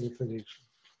non-proliferation.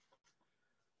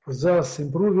 Thus,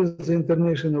 improving the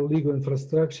international legal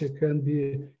infrastructure can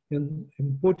be an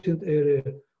important area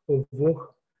of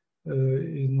work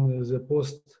in the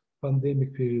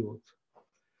post-pandemic period.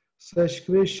 Such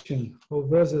question of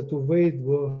whether to wait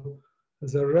for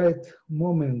the right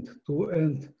moment to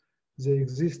end the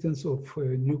existence of a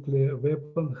nuclear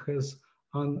weapon has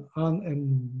an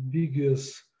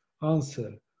unambiguous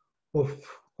answer. Of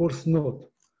course not.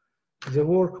 The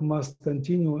work must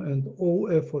continue and all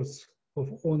efforts of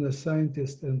honest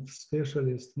scientists and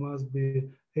specialists must be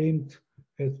aimed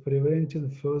at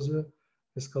preventing further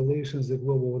escalation of the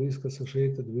global risk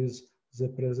associated with the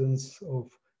presence of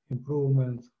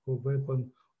improvement of weapon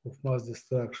of mass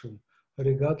destruction,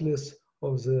 regardless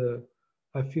of the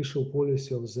official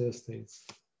policy of the states.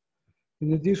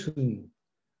 In addition,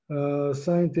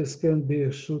 scientists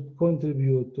should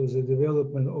contribute to the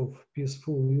development of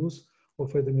peaceful use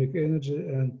of atomic energy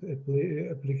and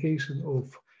application of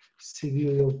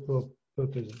civilian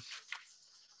purposes.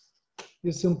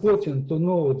 It's important to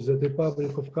note that the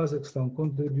Republic of Kazakhstan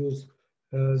contributes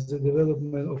the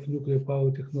development of nuclear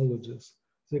power technologies.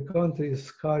 The country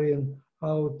is carrying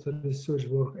out research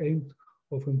work aimed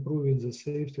of improving the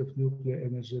safety of nuclear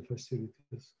energy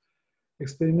facilities.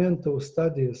 Experimental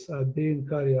studies are being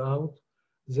carried out,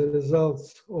 the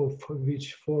results of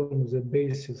which form the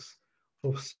basis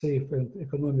of safe and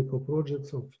economical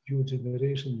projects of new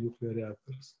generation nuclear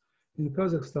reactors. In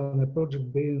Kazakhstan, a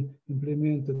project being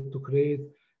implemented to create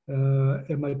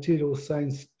a material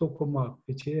science tokamak,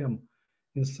 PTM,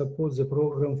 and support the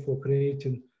program for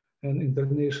creating an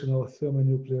international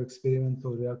thermonuclear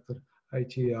experimental reactor,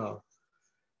 ITR.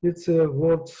 It's the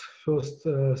world's first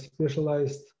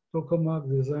specialized tokamak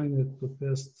designed to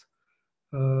test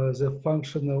the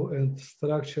functional and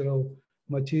structural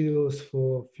materials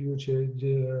for future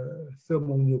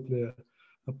thermonuclear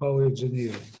power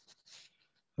engineering.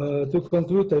 To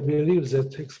conclude, I believe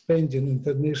that expanding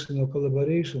international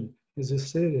collaboration in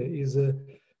this area is a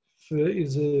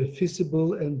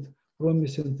feasible and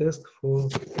promising task for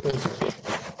progress.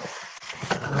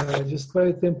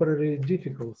 Despite temporary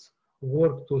difficulties,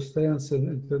 work to strengthen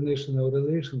international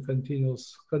relations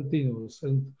continues,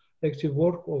 and active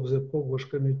work of the POGOSH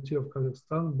Committee of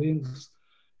Kazakhstan brings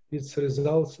its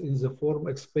results in the form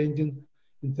expanding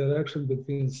interaction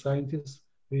between scientists,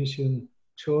 which in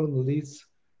turn leads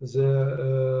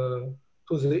to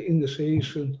the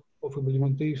initiation of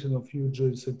implementation of new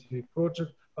joint scientific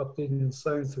projects, obtaining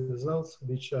science results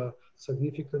which are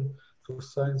significant to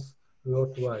science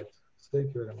worldwide.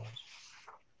 Thank you very much.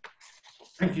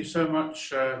 Thank you so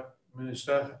much,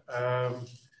 Minister.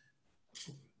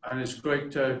 And it's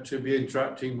great to be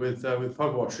interacting with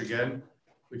POGOSH again,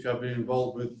 which I've been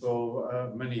involved with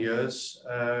for many years.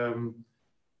 And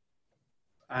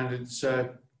it's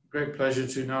a great pleasure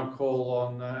to now call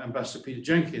on Ambassador Peter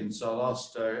Jenkins, our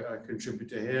last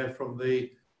contributor here from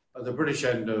the British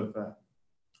end of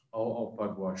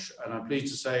POGOSH. And I'm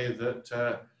pleased to say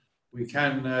that we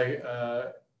can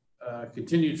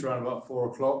continue to around about 4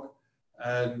 o'clock,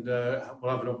 and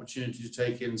we'll have an opportunity to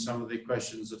take in some of the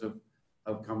questions that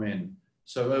have come in.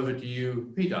 So over to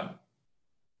you, Peter.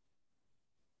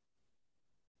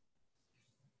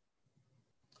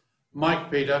 Mike,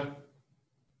 Peter.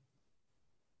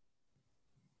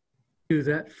 Do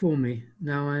that for me.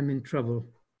 Now I'm in trouble.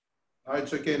 Oh,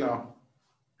 it's okay now.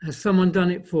 Has someone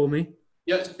done it for me?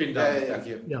 Yes, it's been done. Yeah. Thank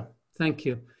you. Yeah, thank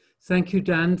you. Thank you,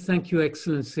 Dan. Thank you,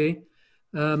 Excellency.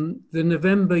 The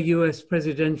November US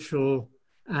presidential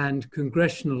and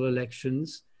congressional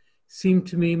elections seem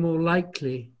to me more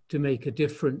likely to make a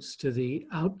difference to the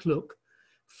outlook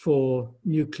for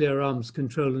nuclear arms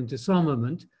control and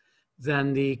disarmament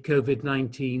than the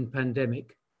COVID-19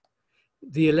 pandemic.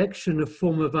 The election of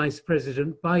former Vice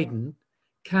President Biden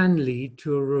can lead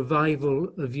to a revival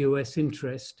of US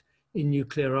interest in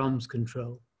nuclear arms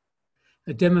control.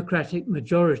 a Democratic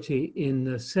majority in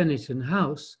the Senate and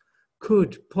House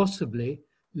could possibly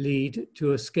lead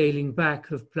to a scaling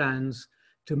back of plans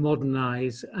to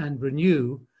modernize and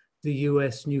renew the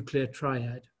US nuclear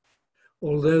triad.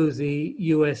 Although the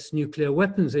US nuclear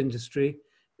weapons industry,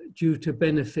 due to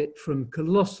benefit from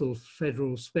colossal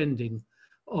federal spending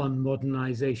on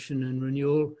modernization and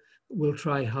renewal, will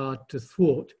try hard to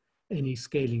thwart any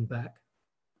scaling back.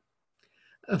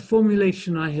 A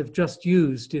formulation I have just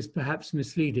used is perhaps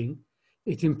misleading.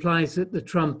 It implies that the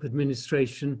Trump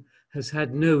administration has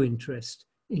had no interest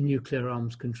in nuclear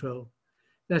arms control.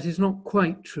 That is not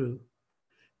quite true.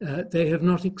 They have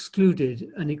not excluded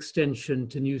an extension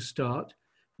to New START,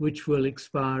 which will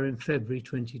expire in February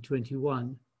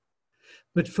 2021.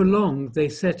 But for long, they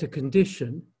set a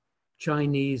condition,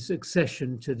 Chinese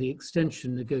accession to the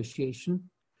extension negotiation,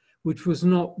 which was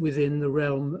not within the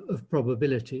realm of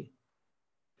probability.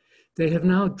 They have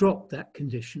now dropped that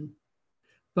condition,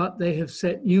 but they have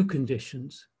set new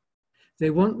conditions.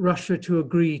 They want Russia to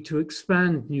agree to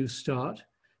expand New START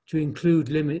to include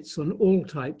limits on all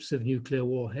types of nuclear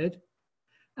warhead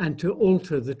and to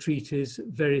alter the treaty's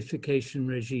verification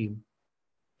regime.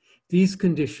 These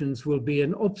conditions will be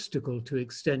an obstacle to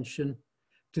extension,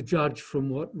 to judge from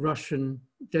what Russian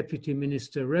Deputy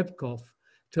Minister Rebkov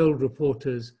told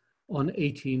reporters on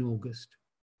 18 August.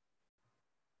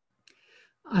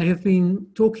 I have been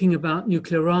talking about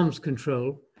nuclear arms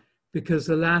control because,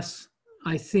 alas,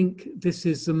 I think this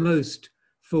is the most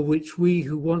for which we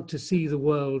who want to see the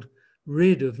world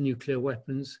rid of nuclear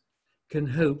weapons can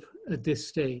hope at this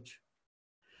stage.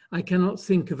 I cannot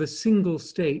think of a single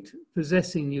state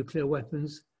possessing nuclear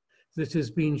weapons that has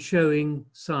been showing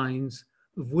signs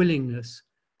of willingness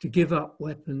to give up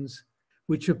weapons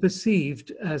which are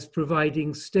perceived as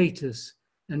providing status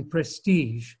and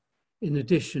prestige in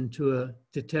addition to a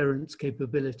deterrence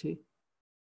capability.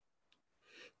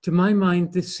 To my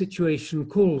mind, this situation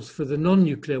calls for the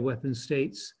non-nuclear weapon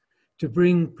states to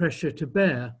bring pressure to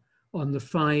bear on the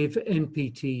 5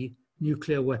 NPT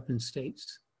nuclear weapon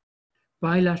states,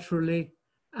 bilaterally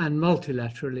and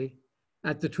multilaterally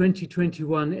at the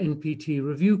 2021 NPT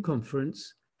Review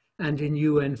Conference and in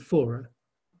UN fora,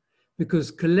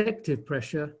 because collective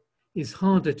pressure is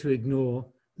harder to ignore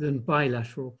than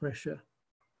bilateral pressure.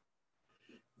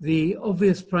 The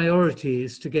obvious priority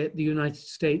is to get the United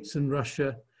States and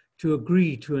Russia to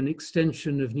agree to an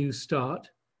extension of New START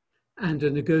and a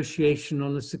negotiation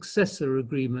on a successor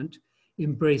agreement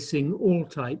embracing all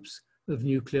types of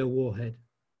nuclear warhead.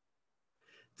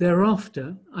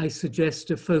 Thereafter, I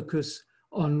suggest a focus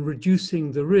on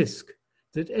reducing the risk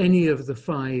that any of the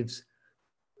 5's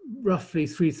roughly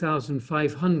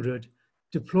 3,500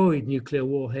 deployed nuclear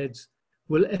warheads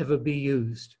will ever be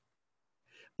used,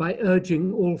 by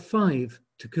urging all 5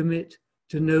 to commit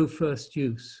to no first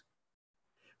use,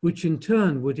 which in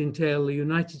turn would entail the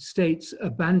United States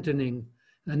abandoning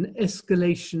an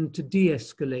escalation to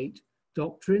de-escalate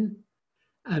doctrine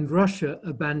and Russia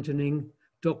abandoning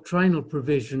doctrinal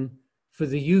provision for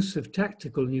the use of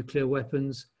tactical nuclear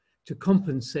weapons to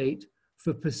compensate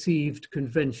for perceived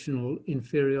conventional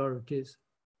inferiorities.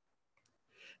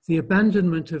 The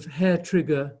abandonment of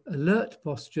hair-trigger alert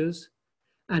postures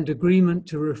and agreement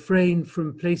to refrain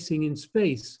from placing in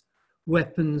space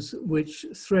weapons which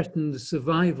threaten the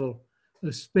survival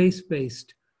of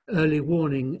space-based early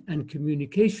warning and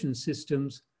communication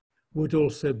systems would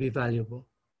also be valuable.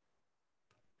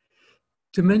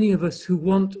 To many of us who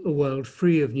want a world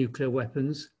free of nuclear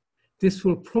weapons, this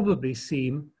will probably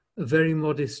seem a very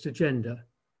modest agenda.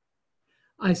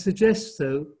 I suggest,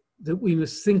 though, that we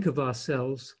must think of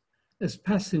ourselves as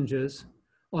passengers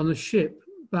on a ship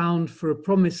bound for a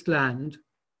promised land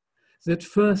that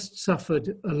first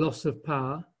suffered a loss of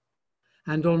power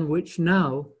and on which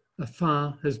now a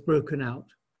fire has broken out.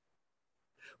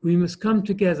 We must come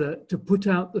together to put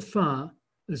out the fire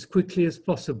as quickly as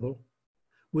possible,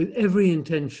 with every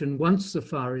intention, once the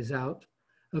fire is out,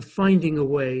 of finding a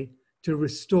way to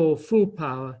restore full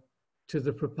power to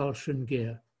the propulsion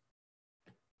gear.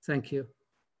 Thank you.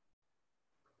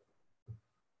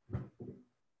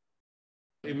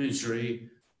 Imagery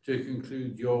to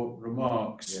conclude your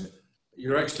remarks. Yeah.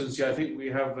 Your Excellency, I think we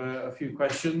have a few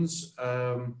questions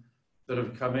that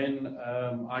have come in.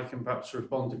 I can perhaps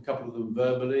respond to a couple of them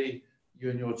verbally. You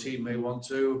and your team may want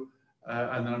to,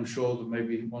 and then I'm sure there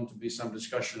maybe want to be some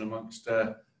discussion amongst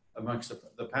the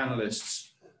panelists.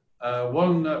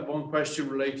 One question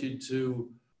related to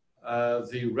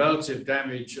the relative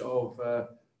damage of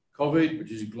COVID,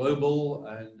 which is global,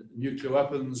 and nuclear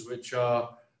weapons, which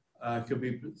are could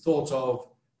be thought of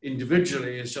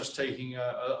individually as just taking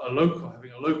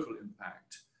having a local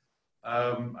impact.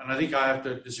 And I think I have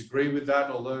to disagree with that,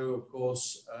 although, of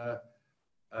course,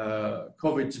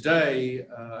 COVID today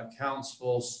accounts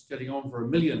for getting on for 1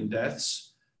 million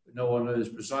deaths. No one knows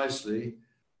precisely.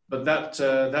 But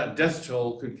that death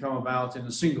toll could come about in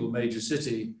a single major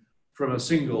city from a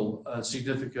single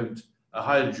significant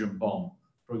hydrogen bomb,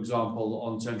 for example,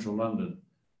 on central London.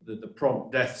 The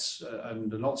prompt deaths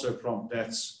and the not so prompt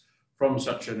deaths from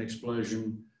such an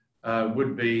explosion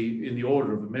would be in the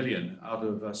order of 1 million out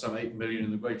of some 8 million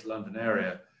in the Greater London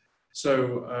area.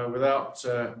 So without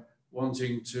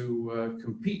wanting to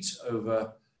compete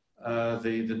over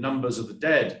the numbers of the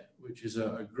dead, which is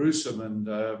a gruesome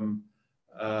and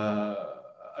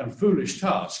foolish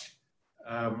task,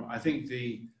 I think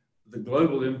the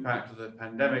global impact of the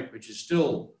pandemic, which is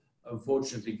still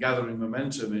unfortunately gathering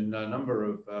momentum in a number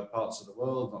of parts of the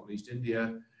world, not least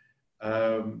India,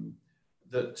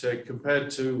 that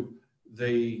compared to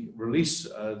the release,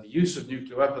 the use of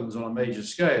nuclear weapons on a major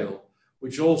scale,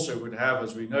 which also would have,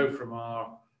 as we know from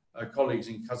our colleagues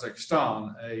in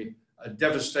Kazakhstan, a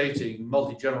devastating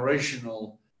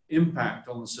multi-generational impact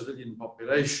on the civilian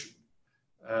population.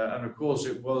 And of course,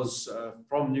 it was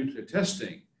from nuclear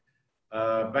testing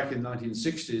back in the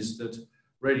 1960s that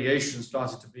radiation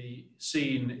started to be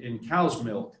seen in cow's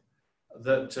milk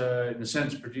that, in a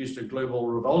sense, produced a global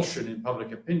revulsion in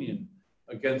public opinion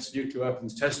against nuclear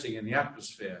weapons testing in the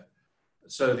atmosphere.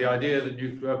 So the idea that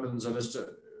nuclear weapons are just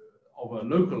of a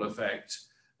local effect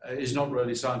is not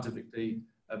really scientifically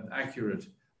accurate.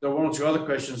 There are one or two other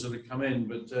questions that have come in,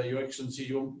 but Your Excellency,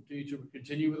 do you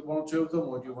continue with one or two of them,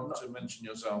 or do you want to mention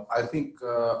yourself? I think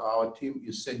our team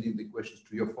is sending the questions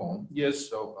to your phone. Yes.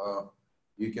 So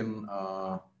you can...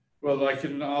 Well,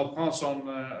 I'll pass on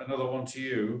another one to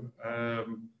you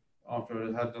after I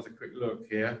had another quick look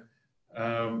here.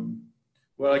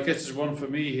 Well, I guess there's one for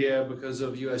me here because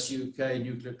of US-UK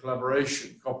nuclear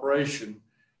cooperation,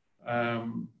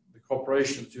 the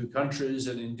cooperation of two countries,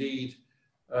 and indeed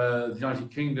the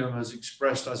United Kingdom has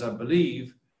expressed, as I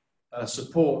believe,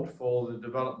 support for the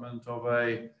development of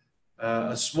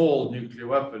a small nuclear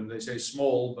weapon. They say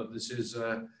small, but this is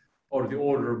of the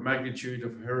order of magnitude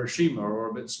of Hiroshima or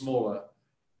a bit smaller,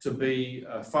 to be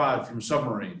fired from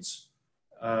submarines,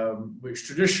 which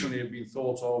traditionally have been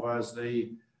thought of as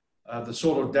the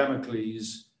sort of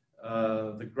Damocles,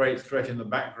 the great threat in the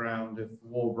background if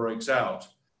war breaks out,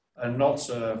 and not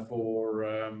for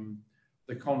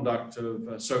the conduct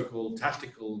of so-called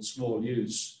tactical small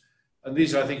use. And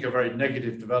these, I think, are very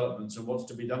negative developments. And what's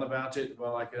to be done about it?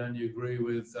 Well, I can only agree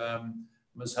with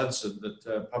Ms. Hudson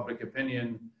that public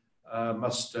opinion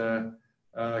must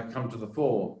come to the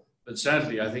fore. But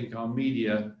sadly, I think our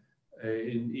media,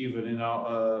 even in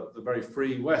the very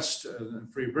free West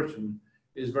and free Britain,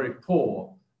 is very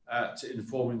poor at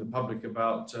informing the public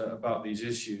about these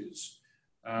issues.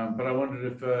 But I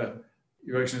wondered if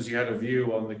Your Excellency had a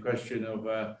view on the question of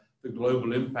the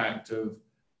global impact of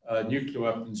nuclear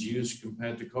weapons use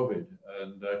compared to COVID,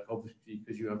 and obviously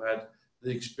because you have had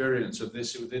the experience of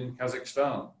this within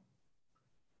Kazakhstan.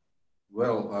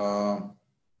 Well,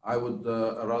 I would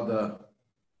rather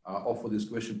offer this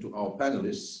question to our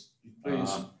panelists.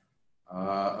 Please.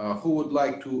 Who would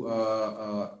like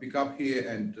to pick up here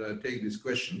and take this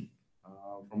question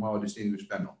from our distinguished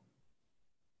panel?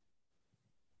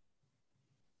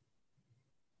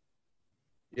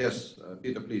 Yes,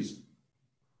 Peter, please.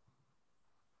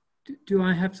 Do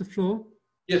I have the floor?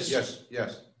 Yes. Yes,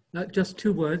 yes. Just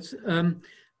two words.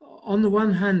 On the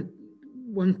one hand,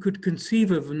 one could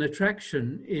conceive of an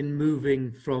attraction in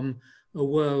moving from a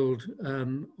world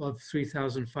of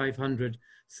 3,500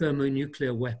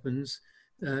 thermonuclear weapons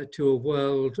to a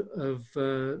world of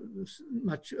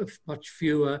much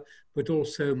fewer, but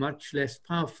also much less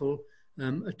powerful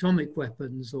atomic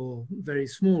weapons or very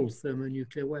small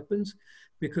thermonuclear weapons,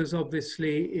 because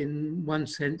obviously, in one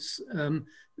sense,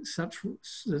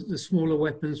 the smaller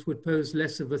weapons would pose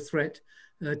less of a threat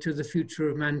to the future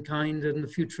of mankind and the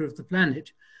future of the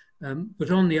planet.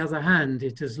 But on the other hand,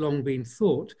 it has long been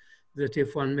thought that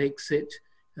if one makes it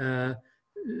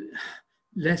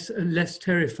less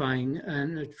terrifying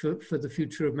and for the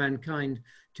future of mankind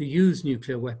to use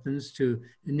nuclear weapons to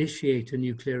initiate a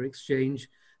nuclear exchange,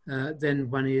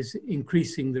 then one is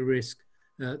increasing the risk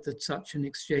that such an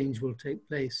exchange will take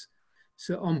place.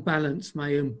 So on balance,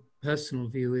 my own personal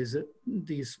view is that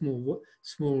these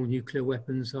small nuclear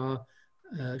weapons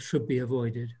should be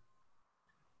avoided.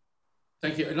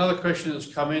 Thank you. Another question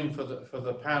that's come in for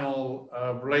the panel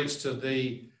relates to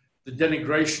the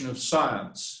denigration of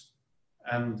science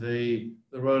and the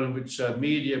role in which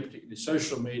media, particularly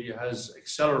social media, has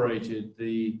accelerated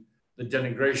the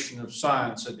denigration of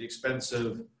science at the expense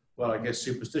of, well, I guess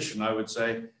superstition, I would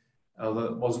say.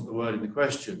 that wasn't the word in the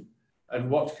question. And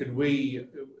what can we,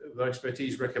 with our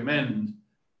expertise, recommend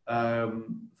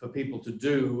for people to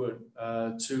do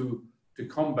to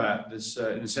combat this,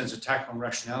 in a sense, attack on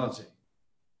rationality?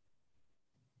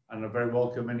 And I very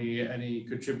welcome any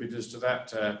contributors to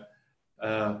that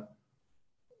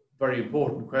very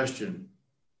important question.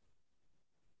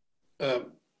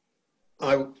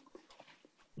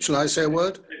 Shall I say a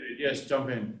word? Yes, jump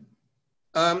in.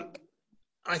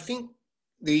 I think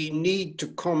the need to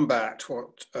combat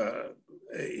what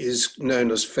is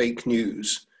known as fake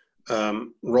news,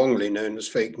 wrongly known as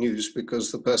fake news,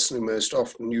 because the person who most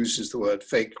often uses the word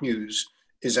fake news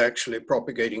is actually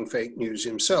propagating fake news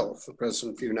himself, the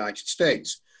President of the United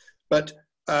States. But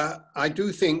I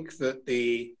do think that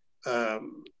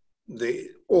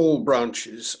all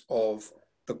branches of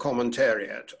the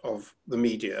commentariat of the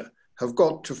media have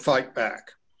got to fight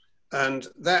back. And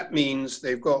that means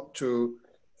they've got to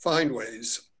find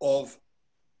ways of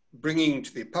bringing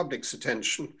to the public's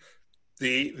attention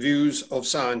the views of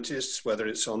scientists, whether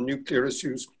it's on nuclear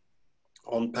issues,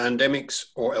 on pandemics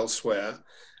or elsewhere,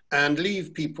 and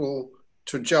leave people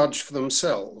to judge for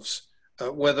themselves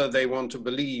whether they want to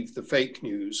believe the fake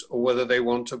news or whether they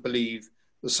want to believe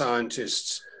the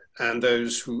scientists and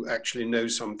those who actually know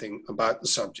something about the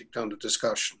subject under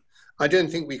discussion. I don't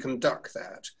think we can duck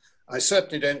that. I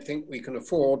certainly don't think we can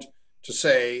afford to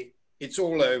say it's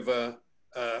all over,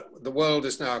 the world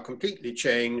is now completely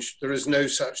changed, there is no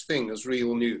such thing as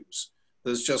real news.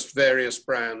 There's just various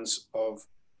brands of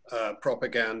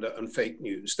propaganda and fake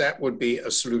news. That would be a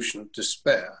solution of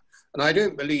despair. And I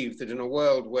don't believe that in a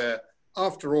world where,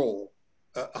 after all,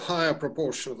 a higher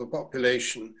proportion of the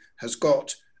population has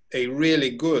got a really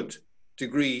good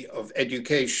degree of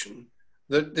education,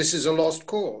 that this is a lost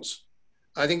cause.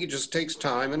 I think it just takes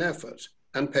time and effort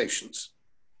and patience.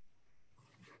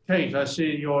 Kate, I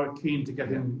see you're keen to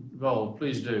get involved.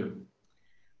 Please do.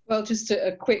 Well, just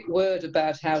a quick word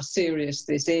about how serious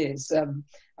this is.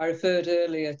 I referred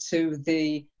earlier to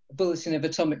the Bulletin of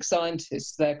Atomic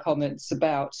Scientists, their comments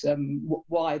about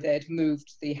why they'd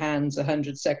moved the hands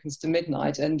 100 seconds to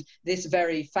midnight. And this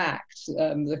very fact,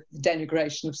 the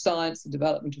denigration of science, the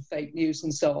development of fake news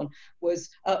and so on, was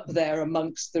up there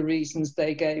amongst the reasons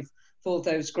they gave for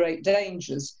those great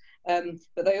dangers.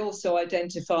 But they also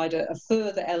identified a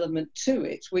further element to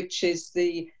it, which is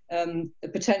the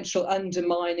potential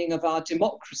undermining of our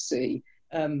democracy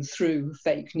through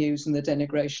fake news and the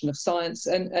denigration of science,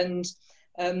 and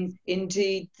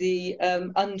indeed the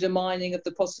undermining of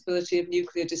the possibility of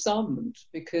nuclear disarmament,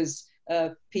 because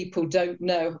people don't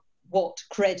know what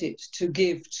credit to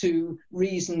give to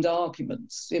reasoned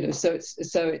arguments. You know, so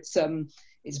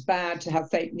it's bad to have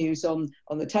fake news on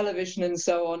the television and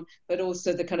so on, but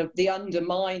also the kind of the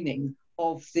undermining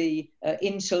of the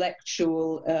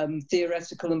intellectual,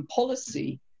 theoretical and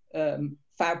policy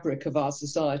fabric of our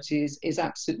society is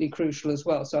absolutely crucial as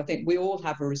well. So I think we all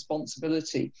have a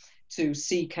responsibility to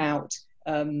seek out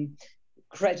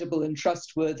credible and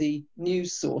trustworthy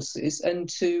news sources and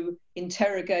to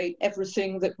interrogate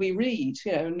everything that we read,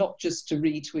 you know, not just to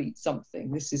retweet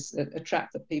something. This is a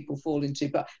trap that people fall into,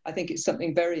 but I think it's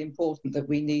something very important that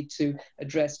we need to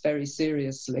address very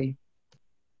seriously.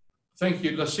 Thank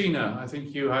you. Lassina, I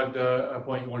think you had a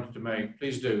point you wanted to make.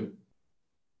 Please do.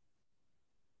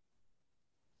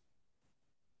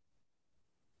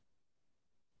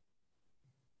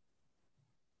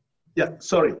 Yeah,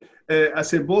 sorry. I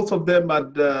said both of them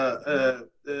had.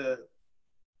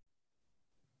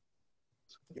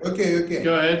 Okay.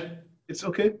 Go ahead. It's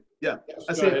okay? Yeah. Yes,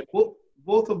 I said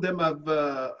both of them have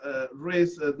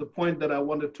raised the point that I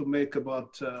wanted to make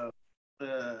about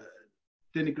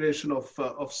denigration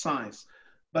of science.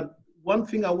 But one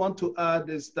thing I want to add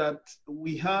is that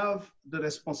we have the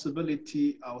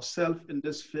responsibility ourselves in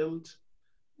this field.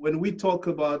 When we talk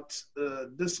about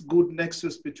this good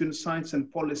nexus between science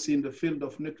and policy in the field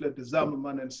of nuclear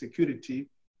disarmament and security,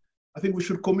 I think we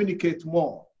should communicate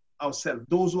more ourselves.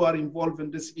 Those who are involved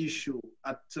in this issue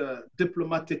at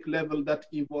diplomatic level that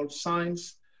involves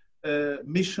science,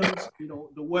 missions, you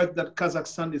know, the work that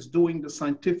Kazakhstan is doing, the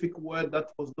scientific work that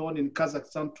was done in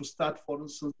Kazakhstan to start, for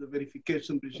instance, the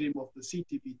verification regime of the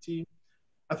CTBT.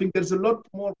 I think there's a lot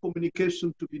more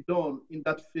communication to be done in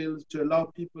that field to allow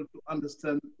people to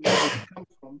understand where we come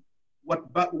from,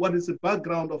 what is the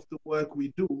background of the work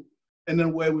we do, and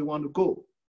then where we want to go.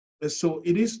 So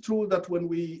it is true that when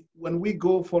we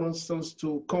go, for instance,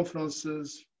 to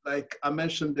conferences like I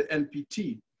mentioned the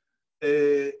NPT,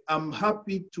 I'm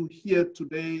happy to hear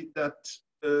today that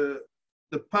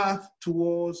the path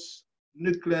towards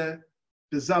nuclear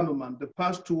disarmament, the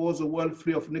path towards a world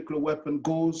free of nuclear weapons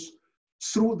goes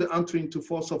through the entry into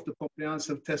force of the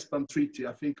Comprehensive Test Ban Treaty.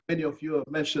 I think many of you have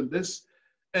mentioned this.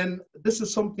 And this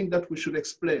is something that we should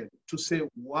explain to say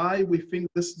why we think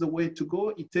this is the way to go.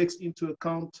 It takes into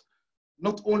account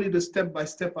not only the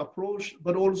step-by-step approach,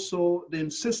 but also the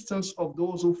insistence of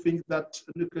those who think that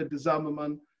nuclear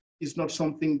disarmament is not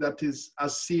something that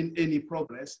has seen any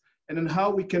progress, and then how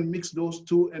we can mix those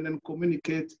two and then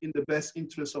communicate in the best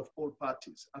interest of all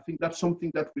parties. I think that's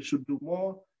something that we should do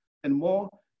more,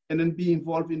 and then be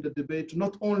involved in the debate,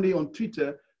 not only on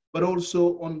Twitter, but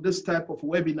also on this type of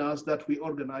webinars that we're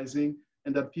organizing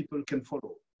and that people can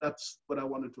follow. That's what I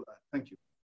wanted to add. Thank you.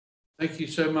 Thank you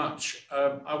so much.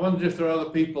 I wondered if there are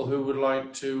other people who would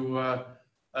like to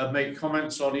make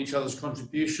comments on each other's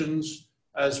contributions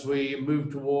as we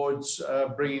move towards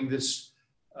bringing this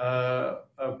a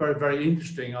very, very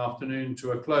interesting afternoon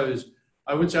to a close.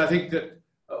 I would say I think that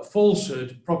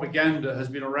falsehood, propaganda has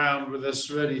been around with us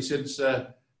really since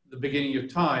the beginning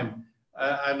of time.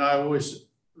 And I always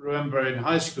remember in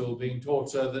high school being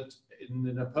taught that in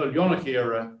the Napoleonic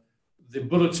era, the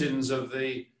bulletins of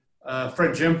the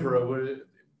French emperor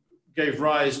gave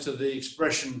rise to the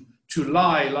expression to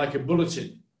lie like a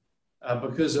bulletin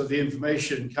because of the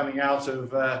information coming out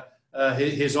of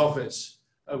his office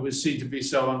was seen to be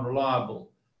so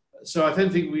unreliable. So I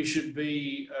don't think we should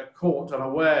be caught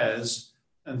unawares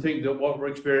and think that what we're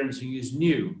experiencing is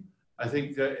new. I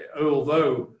think that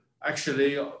although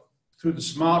actually through the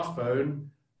smartphone,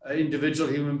 individual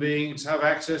human beings have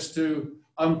access to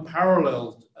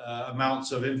unparalleled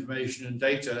amounts of information and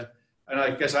data. And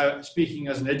I guess speaking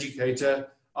as an educator,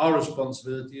 our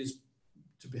responsibility is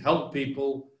to help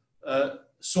people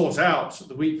sort out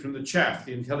the wheat from the chaff,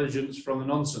 the intelligence from the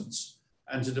nonsense,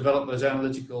 and to develop those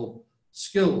analytical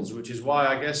skills, which is why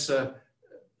I guess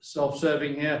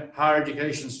self-serving here, higher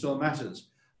education still matters.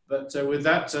 But with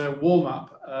that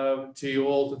warm-up to you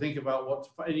all to think about what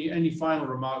any final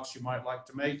remarks you might like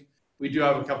to make. We do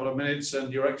have a couple of minutes,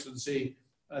 and Your Excellency,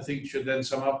 I think, should then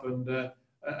sum up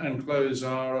and close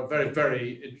our very,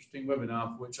 very interesting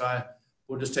webinar, for which I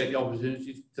will just take the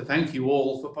opportunity to thank you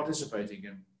all for participating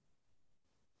in.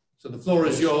 So the floor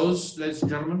is yours, ladies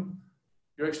and gentlemen,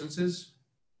 Your Excellencies,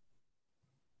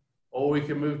 or we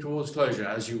can move towards closure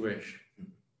as you wish.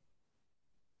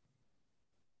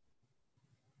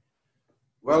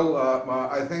 Well,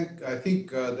 I think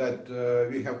that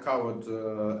we have covered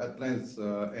at length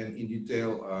and in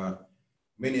detail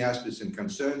many aspects and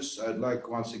concerns. I'd like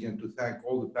once again to thank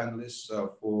all the panelists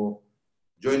for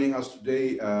joining us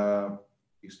today,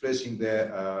 expressing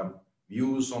their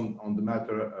views on the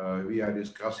matter we are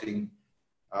discussing.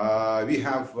 We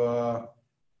have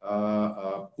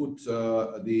put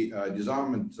the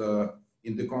disarmament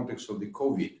in the context of the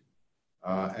COVID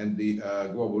and the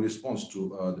global response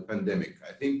to the pandemic.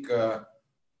 I think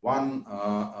one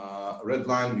red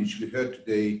line which we heard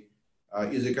today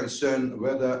is a concern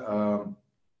whether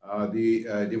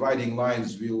the dividing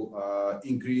lines will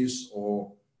increase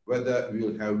or whether we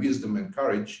will have wisdom and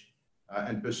courage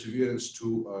and perseverance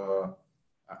to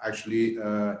actually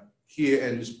hear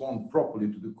and respond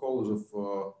properly to the calls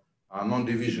of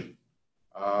non-division.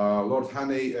 Lord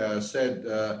Haney said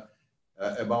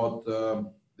about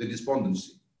the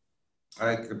despondency.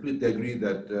 I completely agree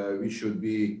that we should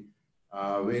be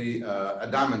very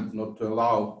adamant not to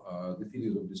allow the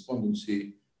feelings of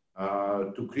despondency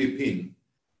to creep in.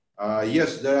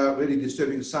 Yes, there are very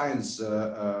disturbing signs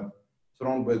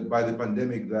thrown by the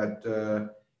pandemic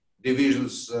that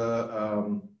divisions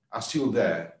are still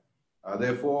there.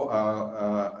 Therefore,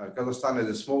 Kazakhstan is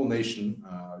a small nation.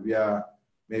 We are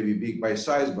maybe big by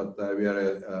size, but we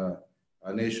are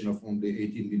a nation of only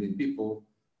 18 million people.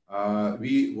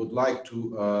 We would like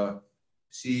to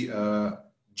see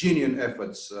genuine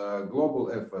efforts,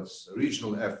 global efforts,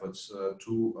 regional efforts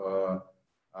to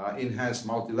enhance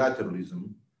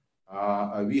multilateralism.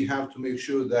 We have to make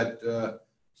sure that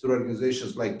through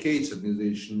organizations like Kate's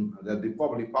organization, that the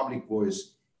public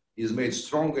voice is made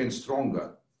stronger and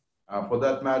stronger. For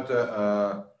that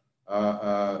matter,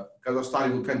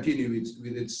 Kazakhstan will continue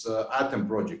with its atom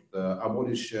project,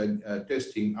 abolish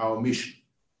testing our mission.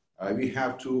 We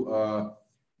have to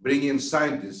bring in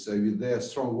scientists with their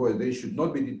strong voice. They should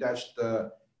not be detached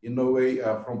in no way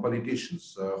from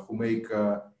politicians who make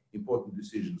important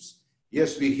decisions.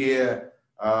 Yes, we hear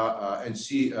and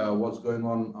see what's going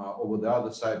on over the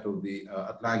other side of the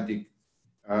Atlantic.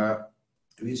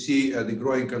 We see the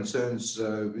growing concerns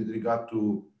with regard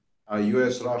to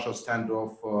US-Russia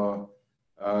standoff,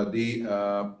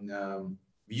 the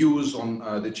views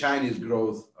on the Chinese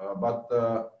growth, but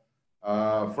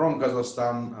from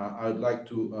Kazakhstan, I would like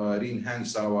to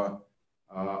re-enhance our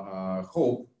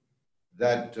hope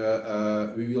that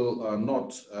we will not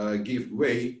give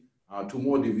way to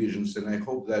more divisions. And I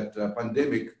hope that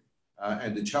pandemic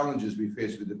and the challenges we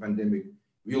face with the pandemic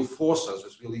will force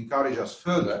us, will encourage us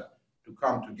further to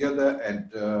come together and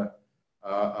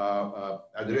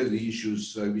address the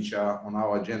issues which are on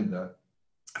our agenda.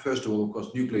 First of all, of course,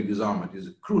 nuclear disarmament is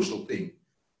a crucial thing.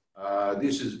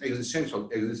 This is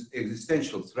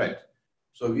existential threat.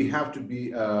 So we have to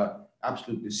be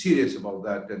absolutely serious about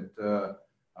that and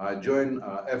join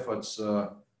efforts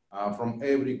from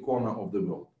every corner of the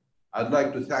world. I'd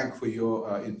like to thank for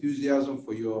your enthusiasm,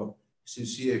 for your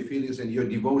sincere feelings and your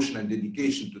devotion and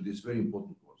dedication to this very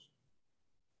important cause.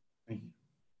 Thank you.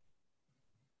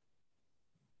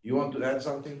 You want to add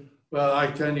something? Well, I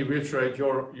can only reiterate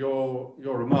your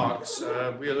remarks.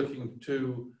 We are looking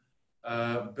to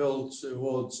build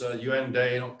towards UN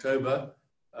Day in October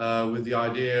with the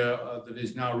idea that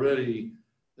it's now really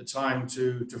the time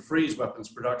to freeze weapons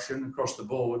production across the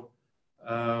board.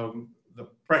 The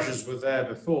pressures were there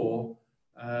before,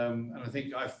 and I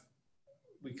think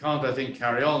we can't, I think,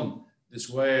 carry on this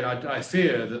way. And I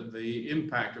fear that the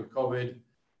impact of COVID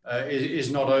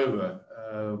is not over.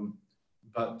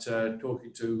 But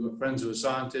talking to friends who are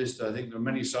scientists, I think there are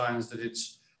many signs that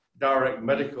its direct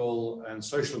medical and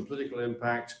social and political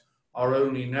impact are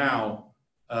only now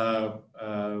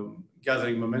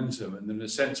gathering momentum. And in a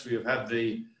sense, we have had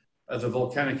the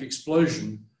volcanic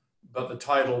explosion, but the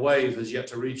tidal wave has yet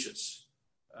to reach us.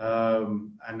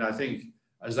 And I think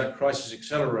as that crisis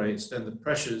accelerates, then the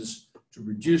pressures to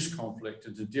reduce conflict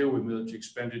and to deal with military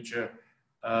expenditure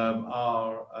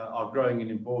are growing in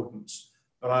importance.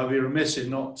 But I'll be remiss in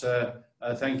not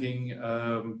thanking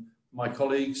my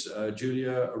colleagues,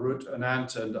 Julia, Arut,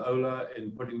 Anant, and Ola,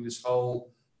 in putting this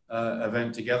whole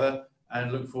event together,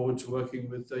 and look forward to working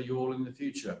with you all in the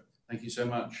future. Thank you so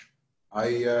much.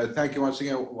 I thank you once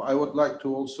again. I would like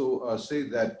to also say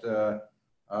that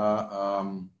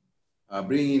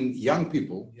bringing young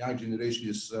people, young generation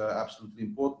is absolutely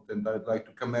important, and I'd like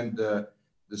to commend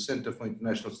the Center for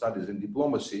International Studies and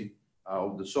Diplomacy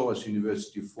of the SOAS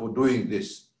University for doing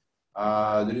this.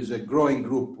 There is a growing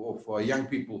group of young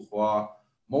people who are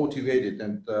motivated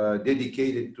and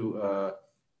dedicated to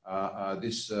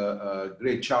this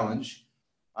great challenge.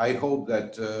 I hope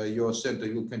that your center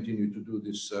will continue to do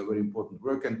this very important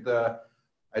work. And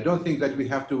I don't think that we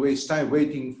have to waste time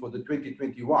waiting for the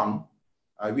 2021.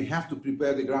 We have to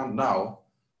prepare the ground now,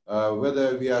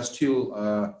 whether we are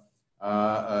still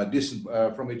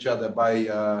distant from each other by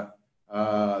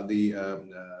the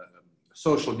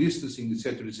social distancing,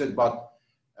 etc., but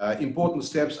important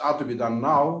steps are to be done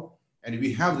now, and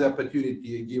we have the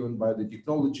opportunity given by the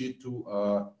technology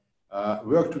to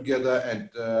work together and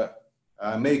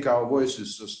make our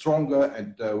voices stronger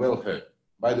and well heard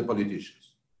by the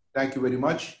politicians. Thank you very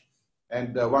much.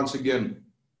 And once again,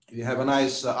 we have a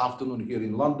nice afternoon here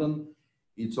in London.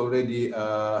 It's already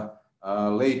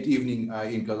late evening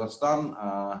in Kazakhstan.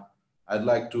 I'd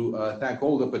like to thank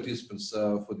all the participants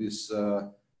for this,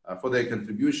 for their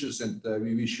contributions, and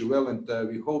we wish you well, and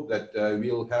we hope that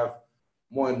we'll have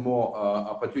more and more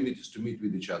opportunities to meet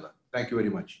with each other. Thank you very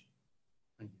much.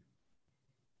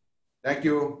 Thank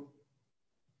you.